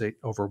from things that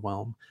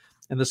overwhelm.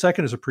 And the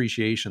second is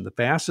appreciation. The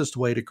fastest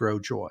way to grow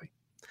joy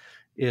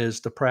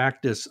is the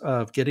practice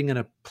of getting in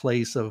a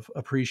place of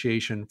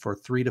appreciation for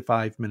 3 to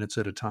 5 minutes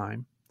at a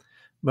time.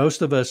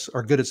 Most of us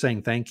are good at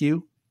saying thank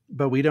you,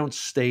 but we don't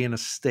stay in a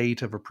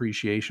state of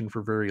appreciation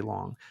for very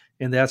long.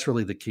 And that's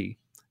really the key,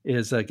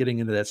 is getting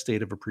into that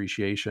state of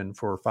appreciation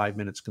for 5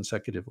 minutes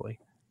consecutively.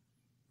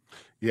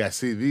 Yeah,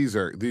 see, these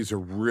are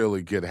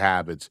really good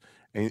habits,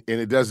 and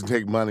it doesn't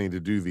take money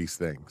to do these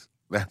things.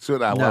 That's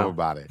what I love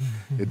about it.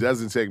 It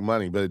doesn't take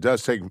money, but it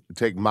does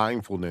take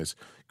mindfulness.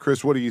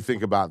 Chris, what do you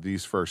think about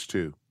these first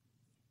 2?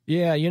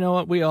 Yeah, you know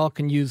what? We all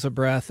can use a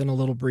breath and a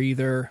little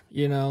breather.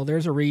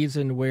 There's a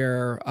reason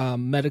where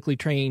medically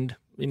trained,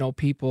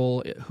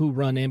 people who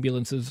run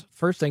ambulances,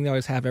 first thing they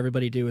always have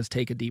everybody do is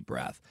take a deep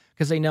breath,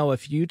 because they know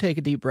if you take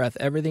a deep breath,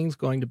 everything's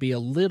going to be a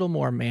little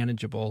more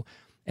manageable.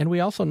 And we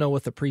also know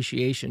with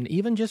appreciation,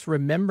 even just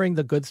remembering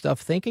the good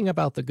stuff, thinking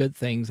about the good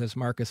things, as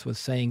Marcus was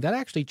saying, that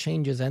actually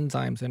changes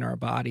enzymes in our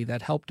body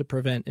that help to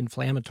prevent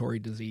inflammatory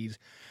disease.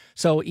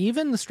 So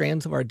even the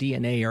strands of our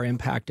DNA are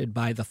impacted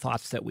by the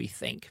thoughts that we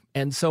think.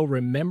 And so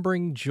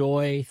remembering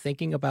joy,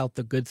 thinking about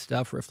the good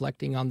stuff,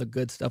 reflecting on the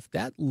good stuff,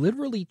 that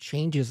literally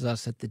changes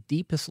us at the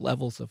deepest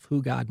levels of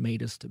who God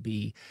made us to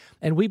be.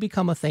 And we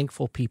become a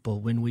thankful people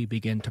when we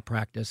begin to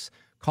practice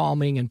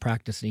calming and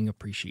practicing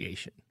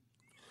appreciation.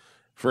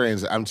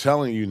 Friends, I'm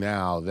telling you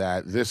now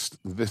that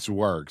this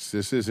works.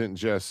 This isn't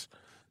just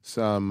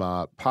some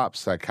pop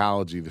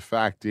psychology. The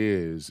fact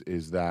is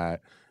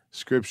that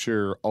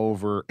Scripture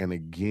over and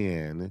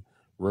again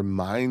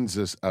reminds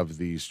us of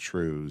these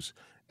truths.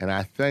 And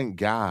I thank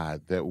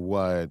God that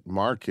what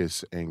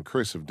Marcus and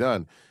Chris have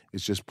done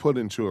is just put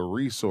into a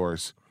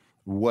resource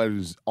what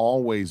has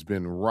always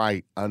been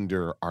right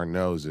under our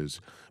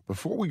noses.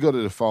 Before we go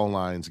to the phone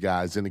lines,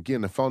 guys, and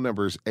again, the phone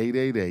number is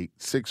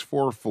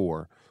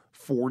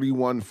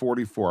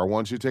 888-644-4144. I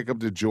want you to take up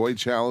the Joy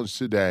Challenge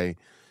today.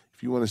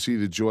 If you want to see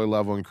the joy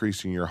level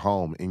increase in your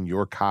home, in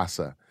your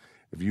casa,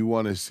 if you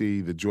want to see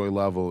the joy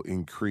level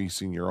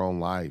increase in your own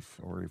life,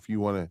 or if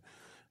you want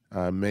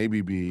to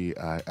maybe be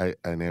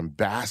an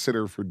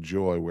ambassador for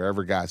joy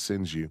wherever God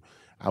sends you,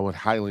 I would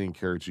highly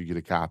encourage you to get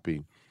a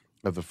copy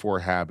of the 4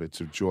 Habits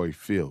of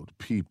Joy-Filled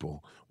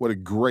People. What a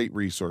great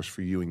resource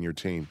for you and your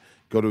team.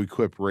 Go to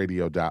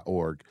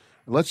equipradio.org.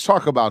 Let's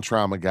talk about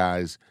trauma,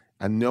 guys.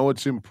 I know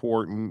it's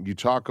important. You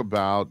talk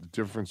about the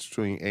difference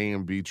between A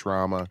and B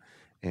trauma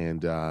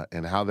and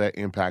how that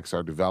impacts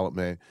our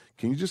development.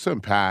 Can you just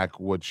unpack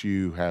what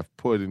you have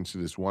put into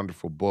this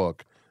wonderful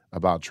book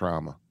about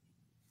trauma?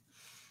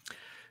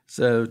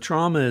 So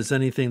trauma is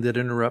anything that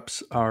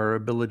interrupts our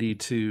ability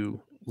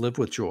to live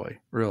with joy,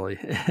 really.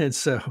 And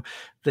so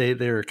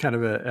they're kind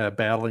of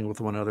battling with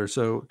one another.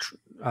 So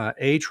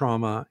A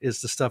trauma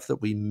is the stuff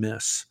that we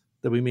miss,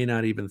 that we may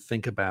not even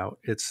think about.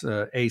 It's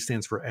A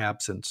stands for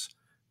absence.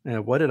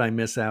 What did I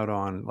miss out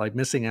on? Like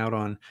missing out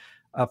on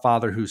a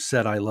father who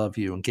said, I love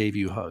you and gave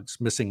you hugs,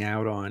 missing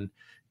out on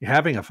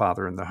having a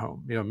father in the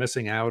home,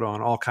 missing out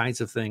on all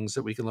kinds of things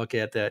that we can look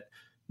at that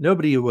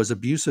nobody was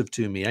abusive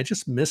to me. I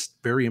just missed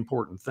very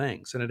important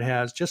things. And it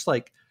has, just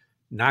like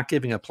not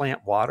giving a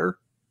plant water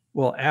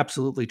will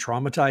absolutely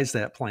traumatize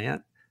that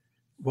plant.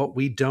 What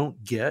we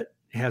don't get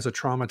has a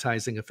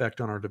traumatizing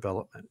effect on our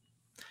development.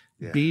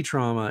 Yeah. B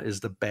trauma is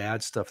the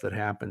bad stuff that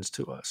happens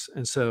to us.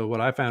 And so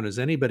what I found is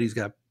anybody's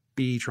got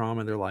B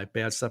trauma in their life,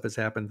 bad stuff has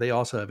happened, they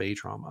also have A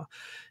trauma.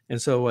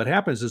 And so what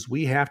happens is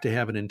we have to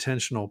have an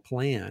intentional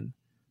plan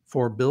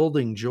for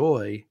building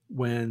joy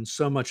when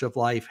so much of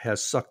life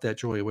has sucked that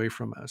joy away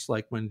from us.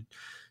 Like when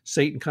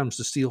Satan comes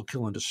to steal,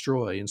 kill, and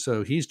destroy. And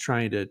so he's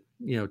trying to,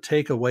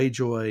 take away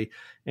joy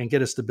and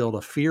get us to build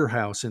a fear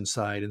house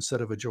inside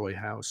instead of a joy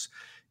house.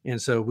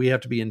 And so we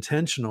have to be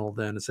intentional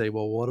then and say,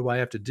 well, what do I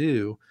have to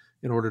do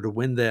in order to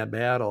win that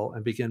battle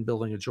and begin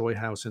building a joy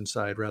house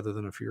inside rather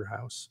than a fear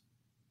house?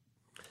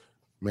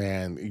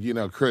 Man,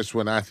 Chris,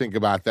 when I think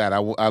about that,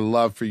 I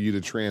love for you to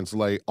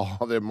translate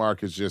all that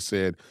Marcus just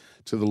said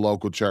to the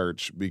local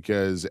church,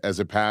 because as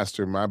a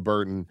pastor, my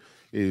burden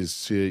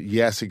is to,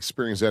 yes,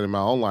 experience that in my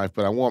own life,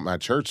 but I want my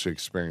church to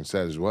experience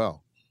that as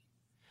well.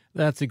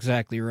 That's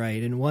exactly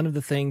right. And one of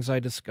the things I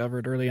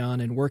discovered early on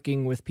in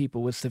working with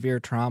people with severe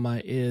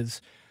trauma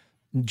is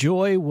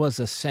joy was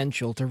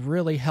essential to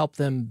really help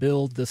them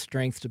build the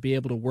strength to be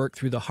able to work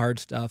through the hard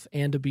stuff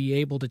and to be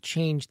able to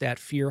change that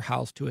fear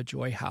house to a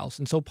joy house.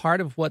 And so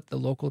part of what the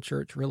local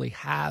church really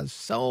has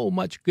so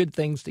much good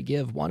things to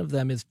give, one of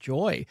them is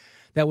joy,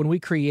 that when we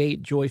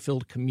create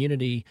joy-filled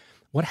community,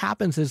 what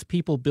happens is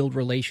people build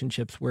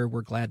relationships where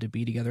we're glad to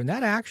be together. And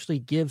that actually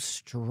gives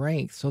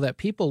strength so that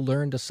people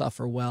learn to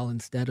suffer well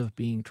instead of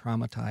being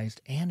traumatized.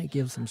 And it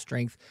gives them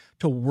strength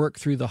to work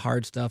through the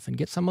hard stuff and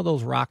get some of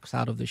those rocks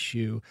out of the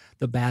shoe,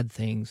 the bad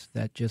things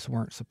that just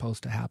weren't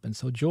supposed to happen.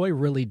 So joy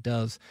really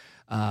does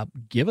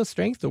give us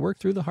strength to work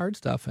through the hard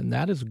stuff. And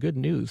that is good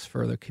news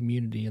for the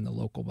community and the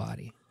local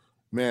body.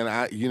 Man,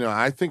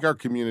 I think our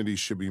community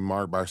should be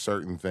marked by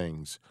certain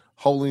things.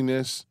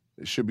 Holiness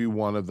should be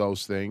one of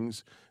those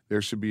things.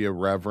 There should be a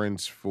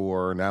reverence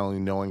for not only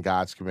knowing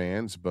God's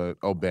commands, but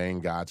obeying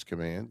God's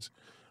commands.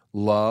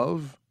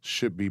 Love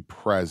should be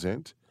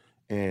present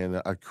in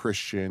a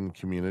Christian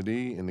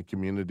community, in the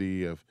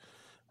community of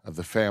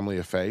the family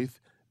of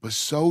faith, but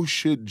so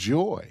should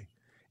joy.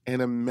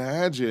 And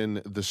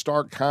imagine the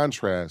stark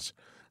contrast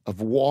of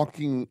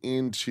walking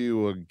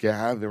into a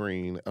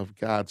gathering of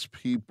God's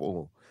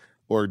people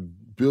or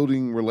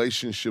building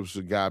relationships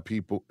with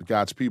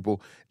God's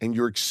people, and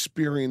you're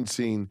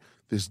experiencing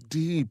this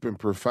deep and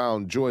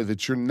profound joy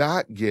that you're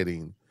not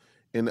getting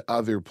in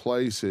other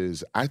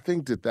places. I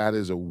think that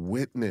is a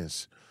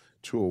witness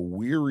to a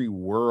weary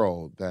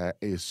world that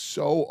is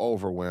so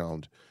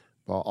overwhelmed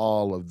by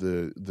all of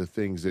the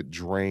things that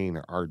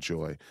drain our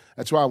joy.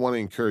 That's why I want to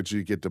encourage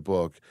you to get the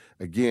book.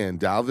 Again,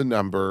 dial the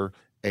number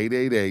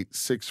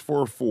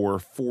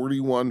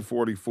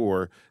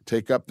 888-644-4144.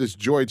 Take up this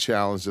joy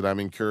challenge that I'm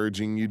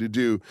encouraging you to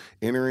do.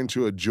 Enter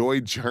into a joy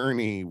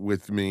journey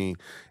with me,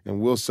 and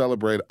we'll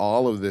celebrate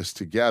all of this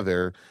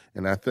together.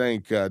 And I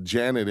thank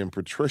Janet and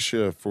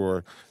Patricia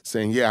for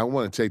saying, yeah, I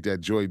want to take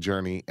that joy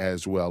journey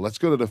as well. Let's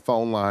go to the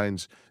phone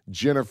lines.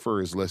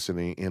 Jennifer is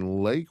listening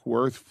in Lake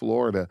Worth,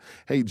 Florida.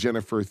 Hey,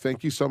 Jennifer,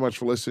 thank you so much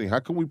for listening. How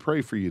can we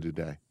pray for you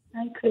today?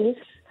 Hi, Chris.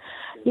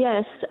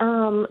 Yes,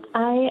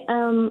 I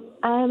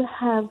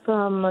have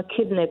a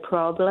kidney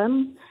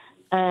problem,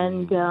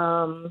 and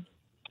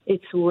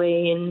it's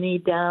weighing me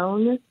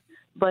down.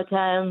 But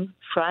I'm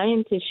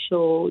trying to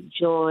show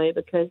joy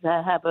because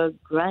I have a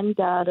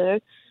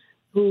granddaughter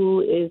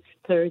who is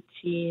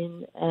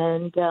 13,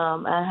 and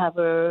I have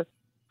her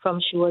from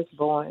she was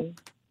born.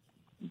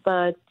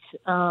 But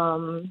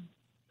I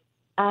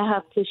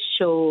have to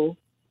show,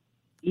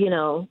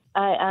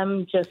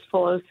 I'm just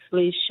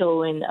falsely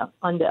showing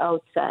on the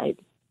outside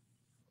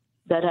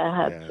that I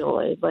have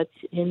joy, but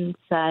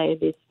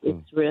inside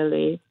it's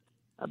really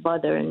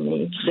bothering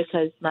me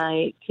because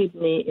my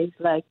kidney is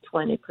like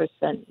 20%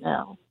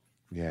 now.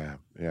 Yeah.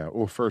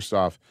 Well, first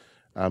off,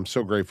 I'm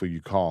so grateful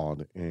you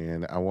called,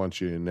 and I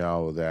want you to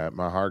know that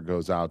my heart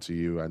goes out to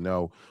you. I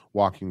know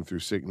walking through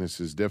sickness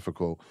is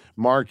difficult.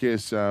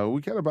 Marcus,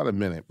 we got about a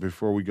minute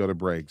before we go to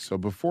break. So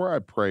before I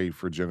pray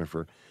for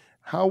Jennifer,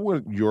 how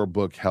would your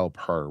book help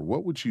her?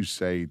 What would you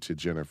say to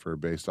Jennifer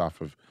based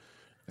off of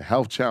the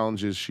health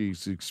challenges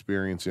she's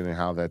experiencing and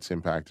how that's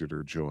impacted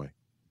her joy?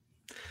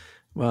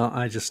 Well,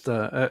 I just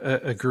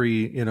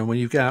agree. When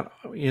you've got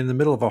in the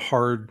middle of a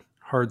hard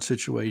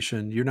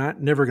situation, you're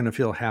never going to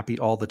feel happy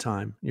all the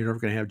time. You're never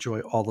going to have joy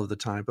all of the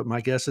time. But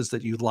my guess is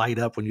that you light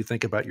up when you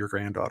think about your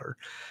granddaughter,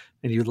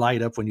 and you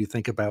light up when you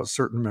think about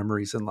certain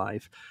memories in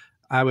life.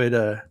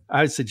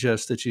 I'd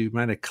suggest that you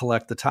might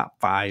collect the top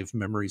 5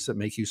 memories that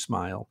make you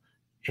smile,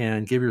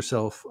 and give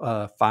yourself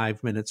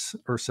 5 minutes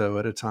or so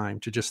at a time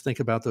to just think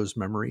about those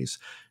memories,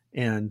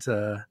 and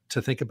to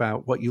think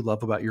about what you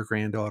love about your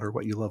granddaughter,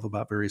 what you love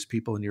about various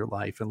people in your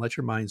life, and let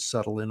your mind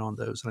settle in on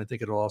those. And I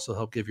think it'll also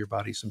help give your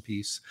body some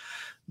peace.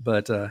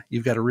 But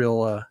you've got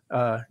you're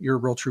a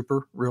real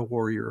trooper, real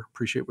warrior.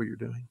 Appreciate what you're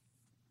doing.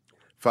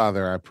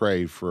 Father, I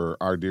pray for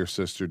our dear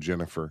sister,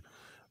 Jennifer.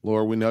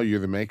 Lord, we know you're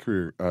the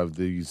maker of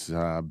these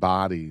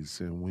bodies,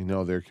 and we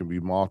know there can be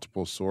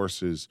multiple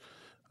sources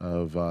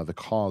of the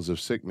cause of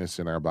sickness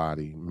in our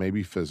body,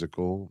 maybe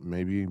physical,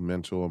 maybe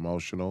mental,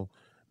 emotional,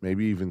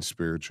 maybe even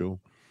spiritual.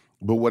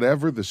 But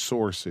whatever the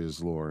source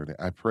is, Lord,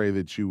 I pray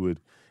that you would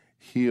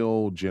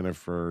heal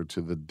Jennifer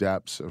to the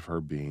depths of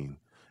her being.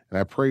 And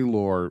I pray,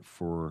 Lord,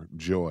 for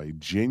joy,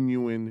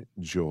 genuine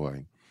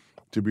joy,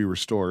 to be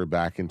restored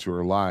back into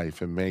her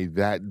life. And may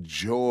that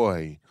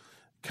joy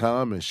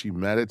come as she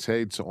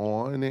meditates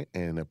on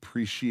and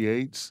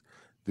appreciates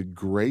the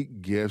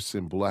great gifts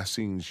and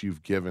blessings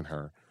you've given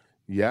her.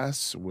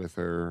 Yes, with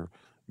her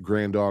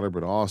granddaughter,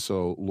 but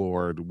also,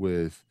 Lord,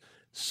 with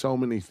so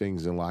many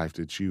things in life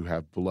that you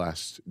have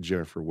blessed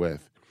Jennifer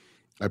with.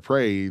 I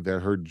pray that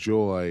her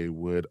joy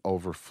would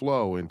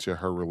overflow into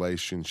her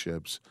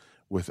relationships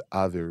with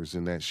others,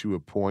 and that she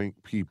would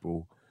point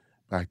people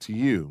back to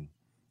you,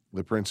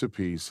 the Prince of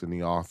Peace and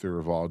the author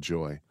of all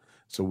joy.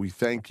 So we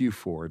thank you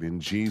for it in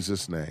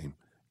Jesus' name.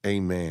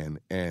 Amen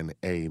and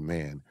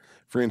amen.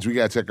 Friends, we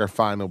got to take our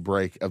final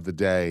break of the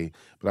day,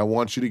 but I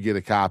want you to get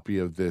a copy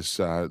of this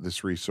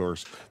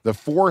resource, The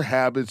 4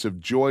 Habits of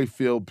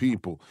Joy-Filled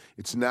People.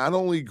 It's not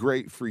only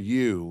great for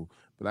you,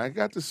 but I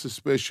got the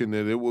suspicion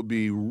that it will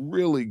be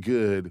really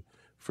good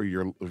for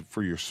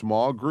your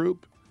small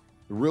group.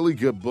 A really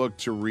good book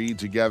to read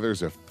together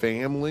as a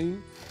family.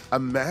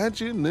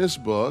 Imagine this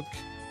book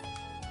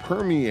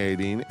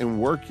permeating and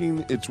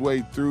working its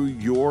way through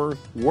your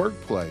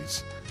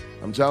workplace.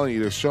 I'm telling you,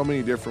 there's so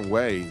many different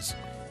ways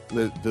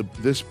that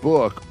this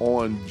book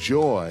on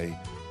joy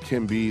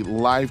can be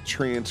life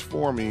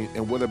transforming,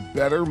 and what a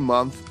better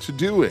month to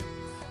do it.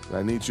 And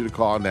I need you to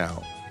call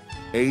now,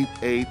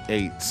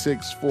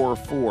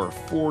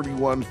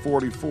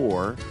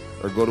 888-644-4144,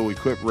 or go to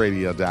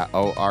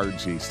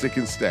equipradio.org. Stick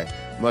and stay.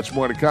 Much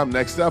more to come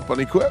next up on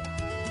Equip.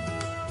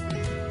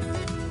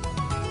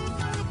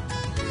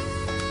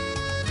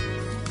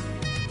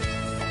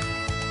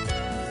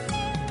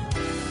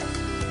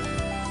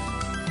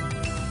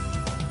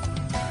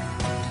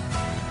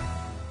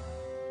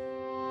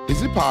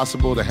 Is it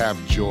possible to have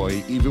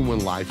joy even when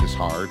life is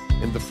hard?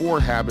 In The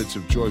 4 Habits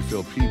of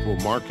Joy-Filled People,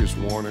 Marcus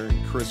Warner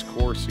and Chris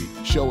Coursey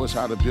show us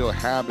how to build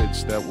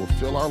habits that will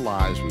fill our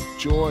lives with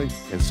joy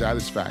and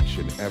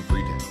satisfaction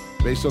every day.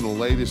 Based on the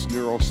latest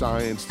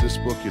neuroscience, this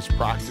book is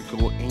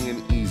practical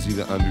and easy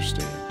to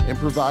understand and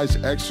provides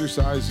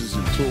exercises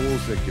and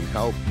tools that can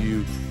help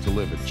you to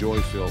live a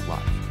joy-filled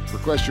life.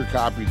 Request your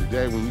copy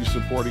today when you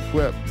support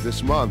Equip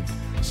this month.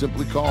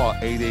 Simply call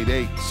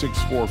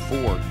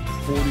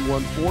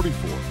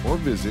 888-644-4144 or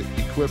visit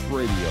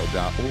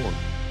equipradio.org.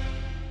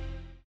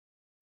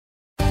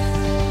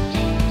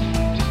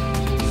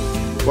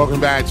 Welcome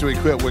back to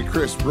Equip with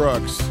Chris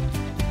Brooks.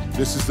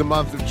 This is the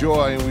month of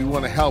joy, and we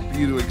want to help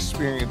you to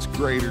experience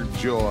greater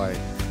joy.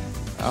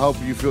 I hope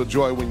you feel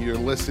joy when you're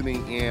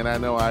listening, and I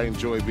know I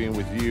enjoy being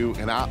with you.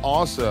 And I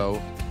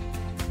also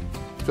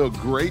feel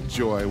great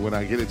joy when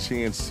I get a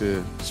chance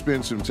to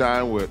spend some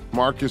time with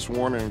Marcus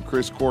Warner and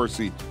Chris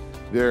Coursey.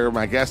 They're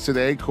my guests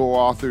today,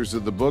 co-authors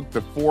of the book,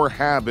 The 4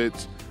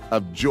 Habits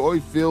of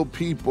Joy-Filled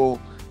People,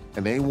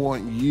 and they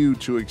want you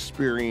to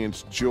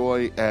experience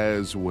joy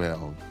as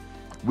well.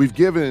 We've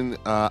given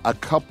a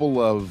couple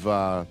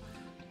of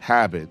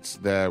habits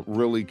that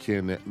really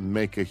can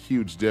make a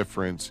huge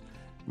difference.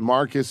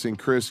 Marcus and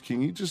Chris,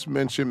 can you just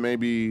mention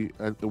maybe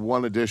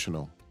one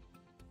additional?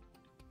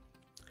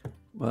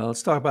 Well,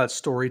 let's talk about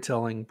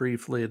storytelling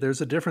briefly.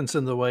 There's a difference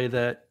in the way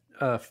that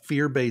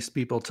fear-based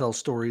people tell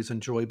stories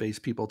and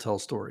joy-based people tell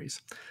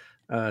stories.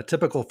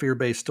 Typical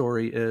fear-based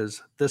story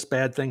is, this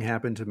bad thing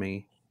happened to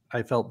me.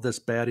 I felt this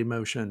bad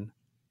emotion,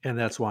 and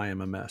that's why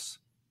I'm a mess.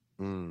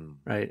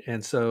 Right?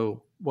 And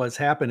so what's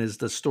happened is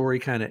the story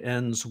kind of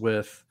ends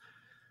with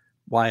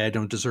why I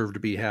don't deserve to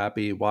be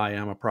happy, why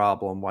I'm a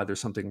problem, why there's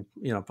something,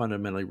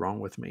 fundamentally wrong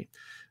with me.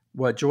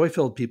 What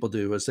joy-filled people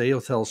do is they'll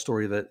tell a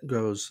story that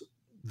goes,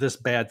 this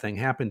bad thing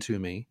happened to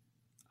me.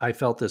 I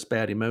felt this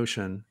bad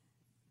emotion,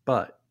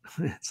 but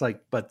it's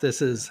like, but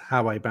this is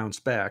how I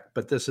bounced back.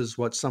 But this is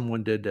what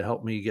someone did to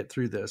help me get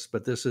through this.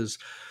 But this is,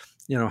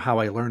 how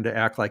I learned to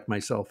act like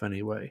myself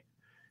anyway.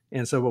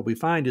 And so what we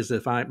find is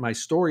if my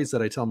stories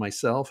that I tell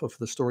myself, of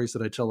the stories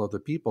that I tell other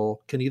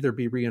people, can either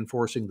be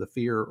reinforcing the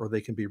fear or they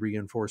can be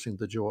reinforcing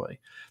the joy.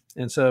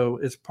 And so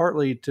it's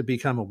partly to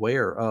become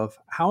aware of,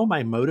 how am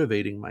I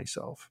motivating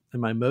myself?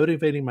 Am I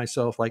motivating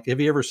myself? Like, have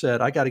you ever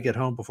said, I got to get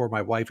home before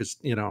my wife is,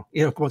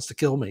 wants to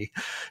kill me?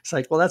 It's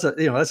like, well, that's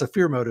a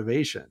fear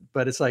motivation.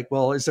 But it's like,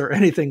 well, is there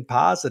anything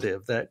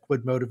positive that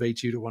would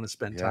motivate you to want to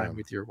spend time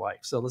with your wife?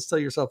 So let's tell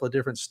yourself a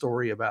different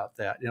story about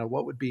that.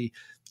 What would be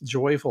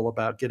joyful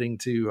about getting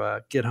to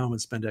get home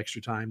and spend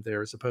extra time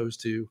there, as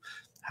opposed to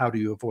how do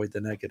you avoid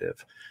the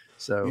negative?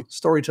 So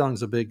storytelling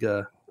is a big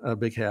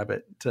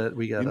habit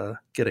we got to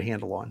get a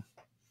handle on.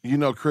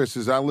 Chris,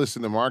 as I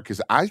listen to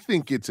Marcus, I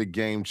think it's a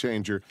game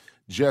changer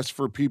just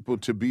for people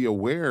to be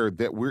aware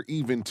that we're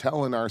even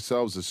telling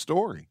ourselves a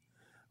story.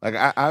 Like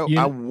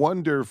I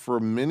wonder for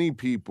many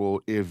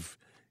people if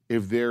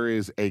there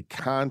is a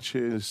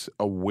conscious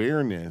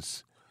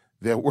awareness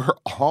that we're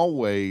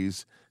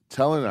always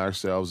telling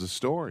ourselves a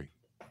story.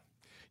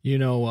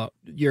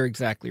 You're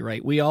exactly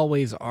right. We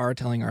always are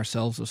telling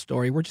ourselves a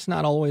story. We're just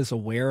not always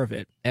aware of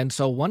it. And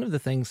so one of the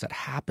things that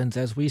happens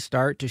as we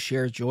start to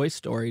share joy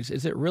stories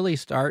is it really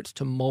starts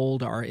to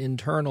mold our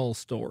internal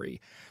story.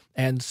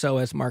 And so,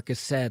 as Marcus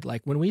said,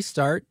 like when we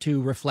start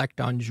to reflect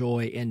on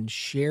joy and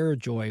share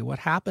joy, what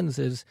happens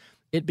is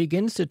it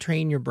begins to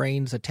train your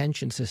brain's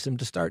attention system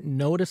to start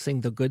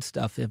noticing the good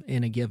stuff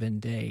in a given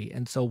day.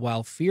 And so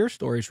while fear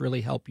stories really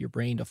help your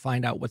brain to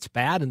find out what's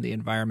bad in the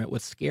environment,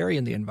 what's scary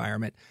in the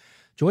environment,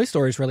 joy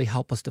stories really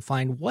help us to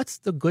find what's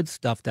the good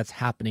stuff that's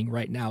happening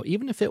right now.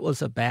 Even if it was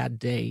a bad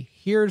day,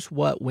 here's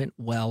what went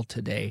well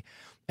today.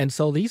 And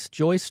so these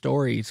joy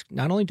stories,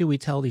 not only do we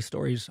tell these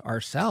stories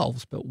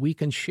ourselves, but we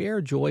can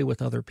share joy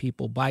with other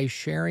people by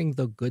sharing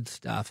the good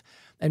stuff.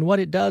 And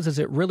what it does is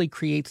it really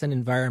creates an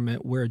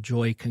environment where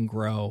joy can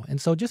grow. And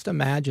so just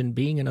imagine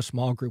being in a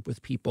small group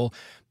with people,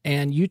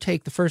 and you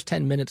take the first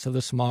 10 minutes of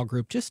the small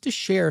group just to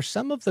share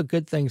some of the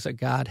good things that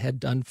God had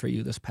done for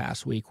you this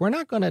past week. We're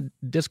not going to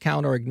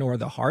discount or ignore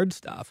the hard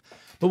stuff,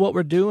 but what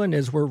we're doing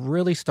is we're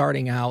really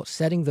starting out,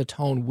 setting the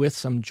tone with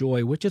some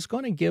joy, which is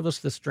going to give us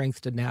the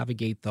strength to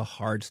navigate the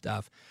hard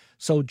stuff.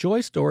 So joy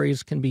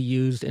stories can be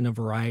used in a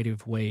variety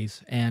of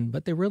ways,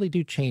 but they really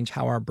do change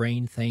how our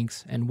brain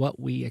thinks and what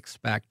we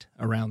expect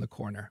around the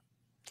corner.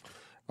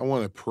 I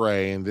want to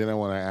pray, and then I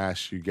want to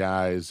ask you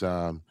guys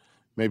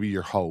maybe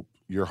your hope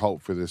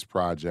for this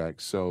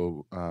project.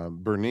 So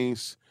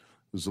Bernice,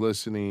 who's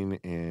listening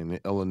in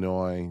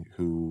Illinois,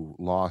 who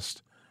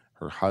lost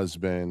her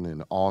husband,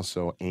 and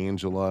also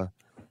Angela,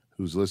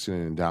 who's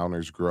listening in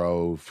Downers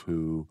Grove,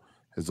 who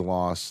has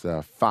lost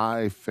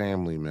 5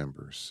 family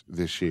members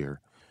this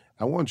year.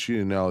 I want you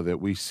to know that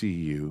we see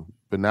you,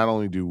 but not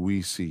only do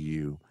we see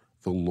you,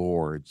 the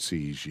Lord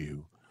sees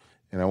you.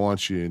 And I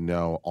want you to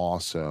know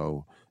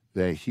also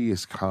that He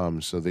has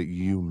come so that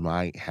you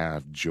might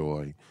have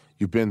joy.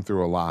 You've been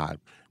through a lot,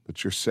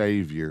 but your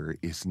Savior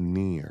is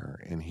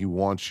near, and He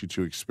wants you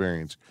to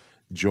experience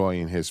joy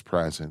in His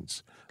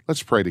presence.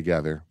 Let's pray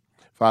together.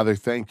 Father,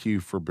 thank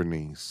you for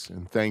Bernice,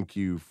 and thank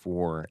you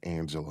for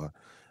Angela.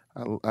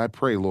 I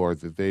pray, Lord,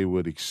 that they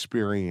would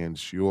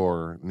experience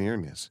your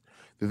nearness,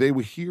 that they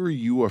would hear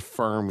you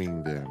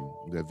affirming them,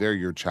 that they're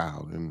your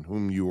child in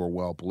whom you are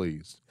well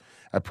pleased.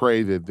 I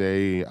pray that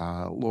they,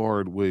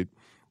 Lord, would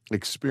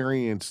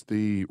experience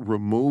the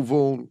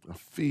removal of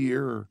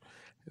fear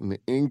and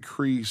the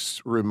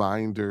increased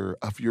reminder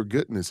of your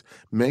goodness.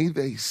 May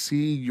they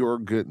see your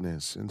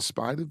goodness in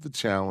spite of the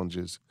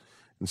challenges,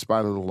 in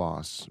spite of the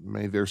loss.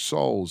 May their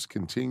souls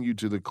continue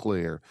to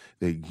declare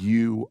that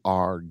you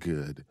are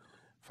good.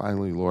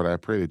 Finally, Lord, I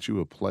pray that you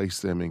would place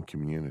them in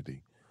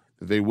community,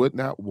 that they would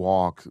not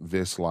walk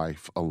this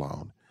life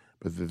alone,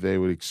 but that they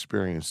would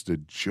experience the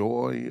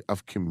joy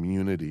of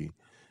community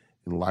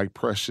and like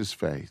precious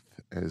faith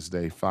as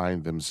they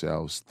find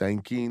themselves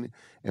thanking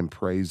and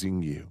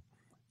praising you.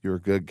 You're a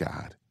good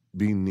God.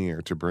 Be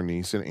near to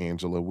Bernice and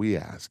Angela, we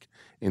ask.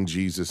 In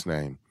Jesus'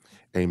 name,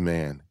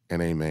 amen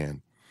and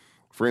amen.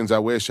 Friends, I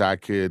wish I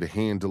could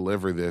hand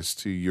deliver this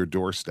to your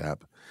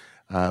doorstep,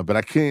 but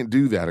I can't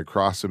do that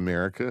across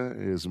America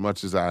as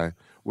much as I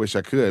wish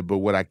I could. But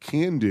what I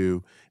can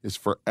do is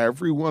for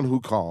everyone who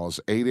calls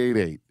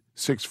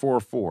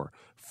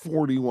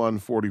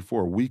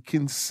 888-644-4144, we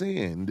can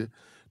send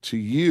to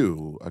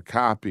you a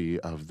copy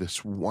of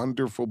this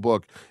wonderful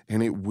book,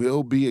 and it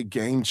will be a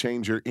game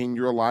changer in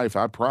your life,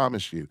 I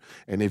promise you.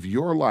 And if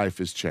your life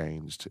is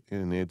changed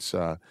and it's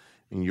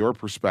in your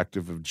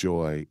perspective of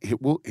joy, it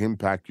will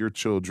impact your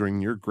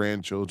children, your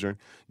grandchildren,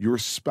 your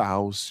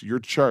spouse, your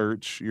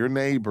church, your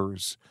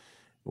neighbors.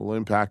 It will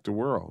impact the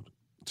world.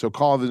 So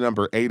call the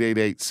number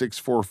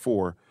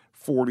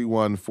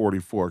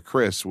 888-644-4144.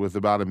 Chris, with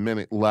about a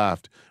minute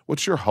left,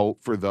 what's your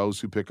hope for those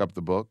who pick up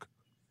the book?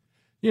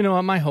 You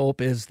know, my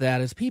hope is that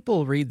as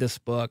people read this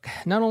book,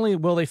 not only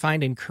will they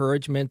find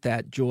encouragement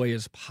that joy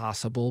is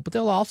possible, but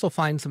they'll also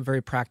find some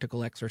very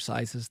practical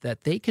exercises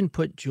that they can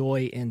put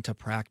joy into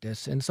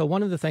practice. And so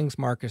one of the things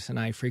Marcus and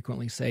I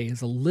frequently say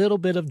is a little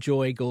bit of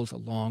joy goes a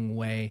long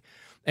way.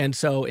 And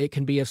so it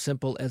can be as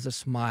simple as a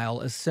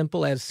smile, as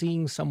simple as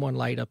seeing someone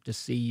light up to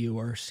see you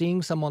or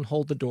seeing someone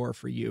hold the door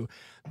for you.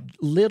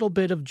 Little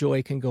bit of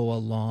joy can go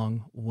a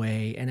long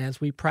way. And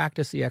as we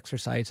practice the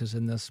exercises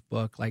in this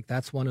book, like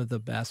that's one of the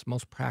best,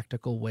 most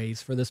practical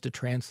ways for this to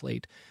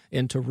translate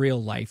into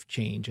real life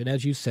change. And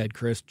as you said,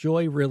 Chris,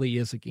 joy really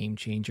is a game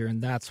changer.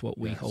 And that's what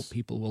we hope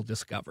people will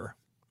discover.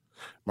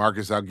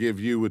 Marcus, I'll give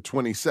you with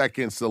 20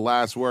 seconds the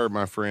last word,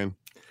 my friend.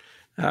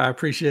 I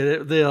appreciate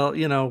it.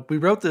 We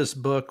wrote this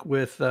book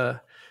with to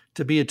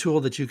be a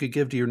tool that you could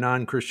give to your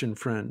non-Christian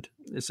friend.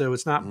 So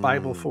it's not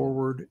Bible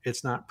forward.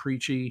 It's not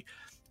preachy.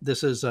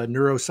 This is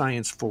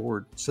neuroscience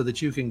forward so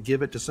that you can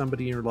give it to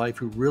somebody in your life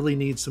who really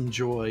needs some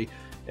joy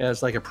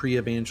as like a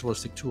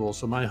pre-evangelistic tool.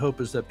 So my hope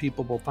is that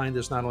people will find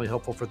this not only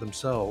helpful for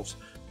themselves,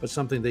 but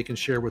something they can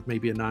share with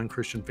maybe a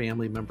non-Christian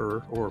family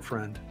member or a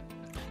friend.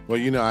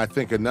 Well, I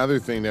think another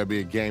thing that'd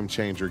be a game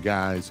changer,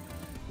 guys,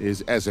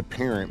 is as a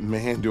parent,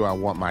 man, do I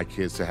want my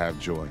kids to have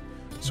joy.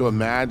 So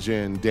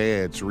imagine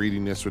dads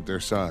reading this with their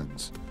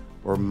sons,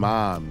 or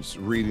moms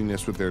reading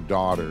this with their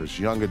daughters,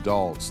 young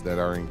adults that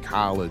are in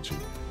college, and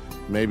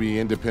maybe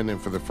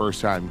independent for the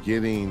first time,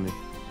 getting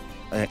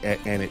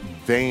an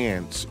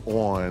advance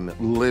on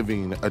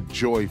living a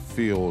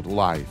joy-filled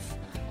life.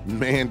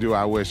 Man, do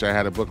I wish I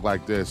had a book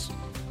like this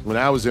when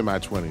I was in my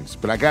 20s,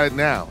 but I got it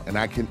now, and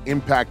I can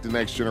impact the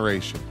next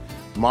generation.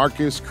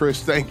 Marcus,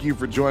 Chris, thank you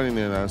for joining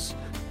us.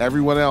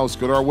 Everyone else,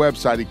 go to our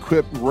website,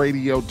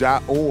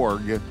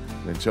 equipradio.org. And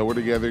until we're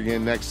together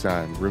again next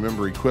time,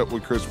 remember, Equipped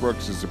with Chris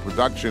Brooks is a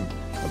production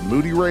of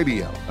Moody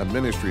Radio, a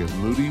ministry of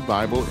Moody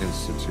Bible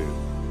Institute.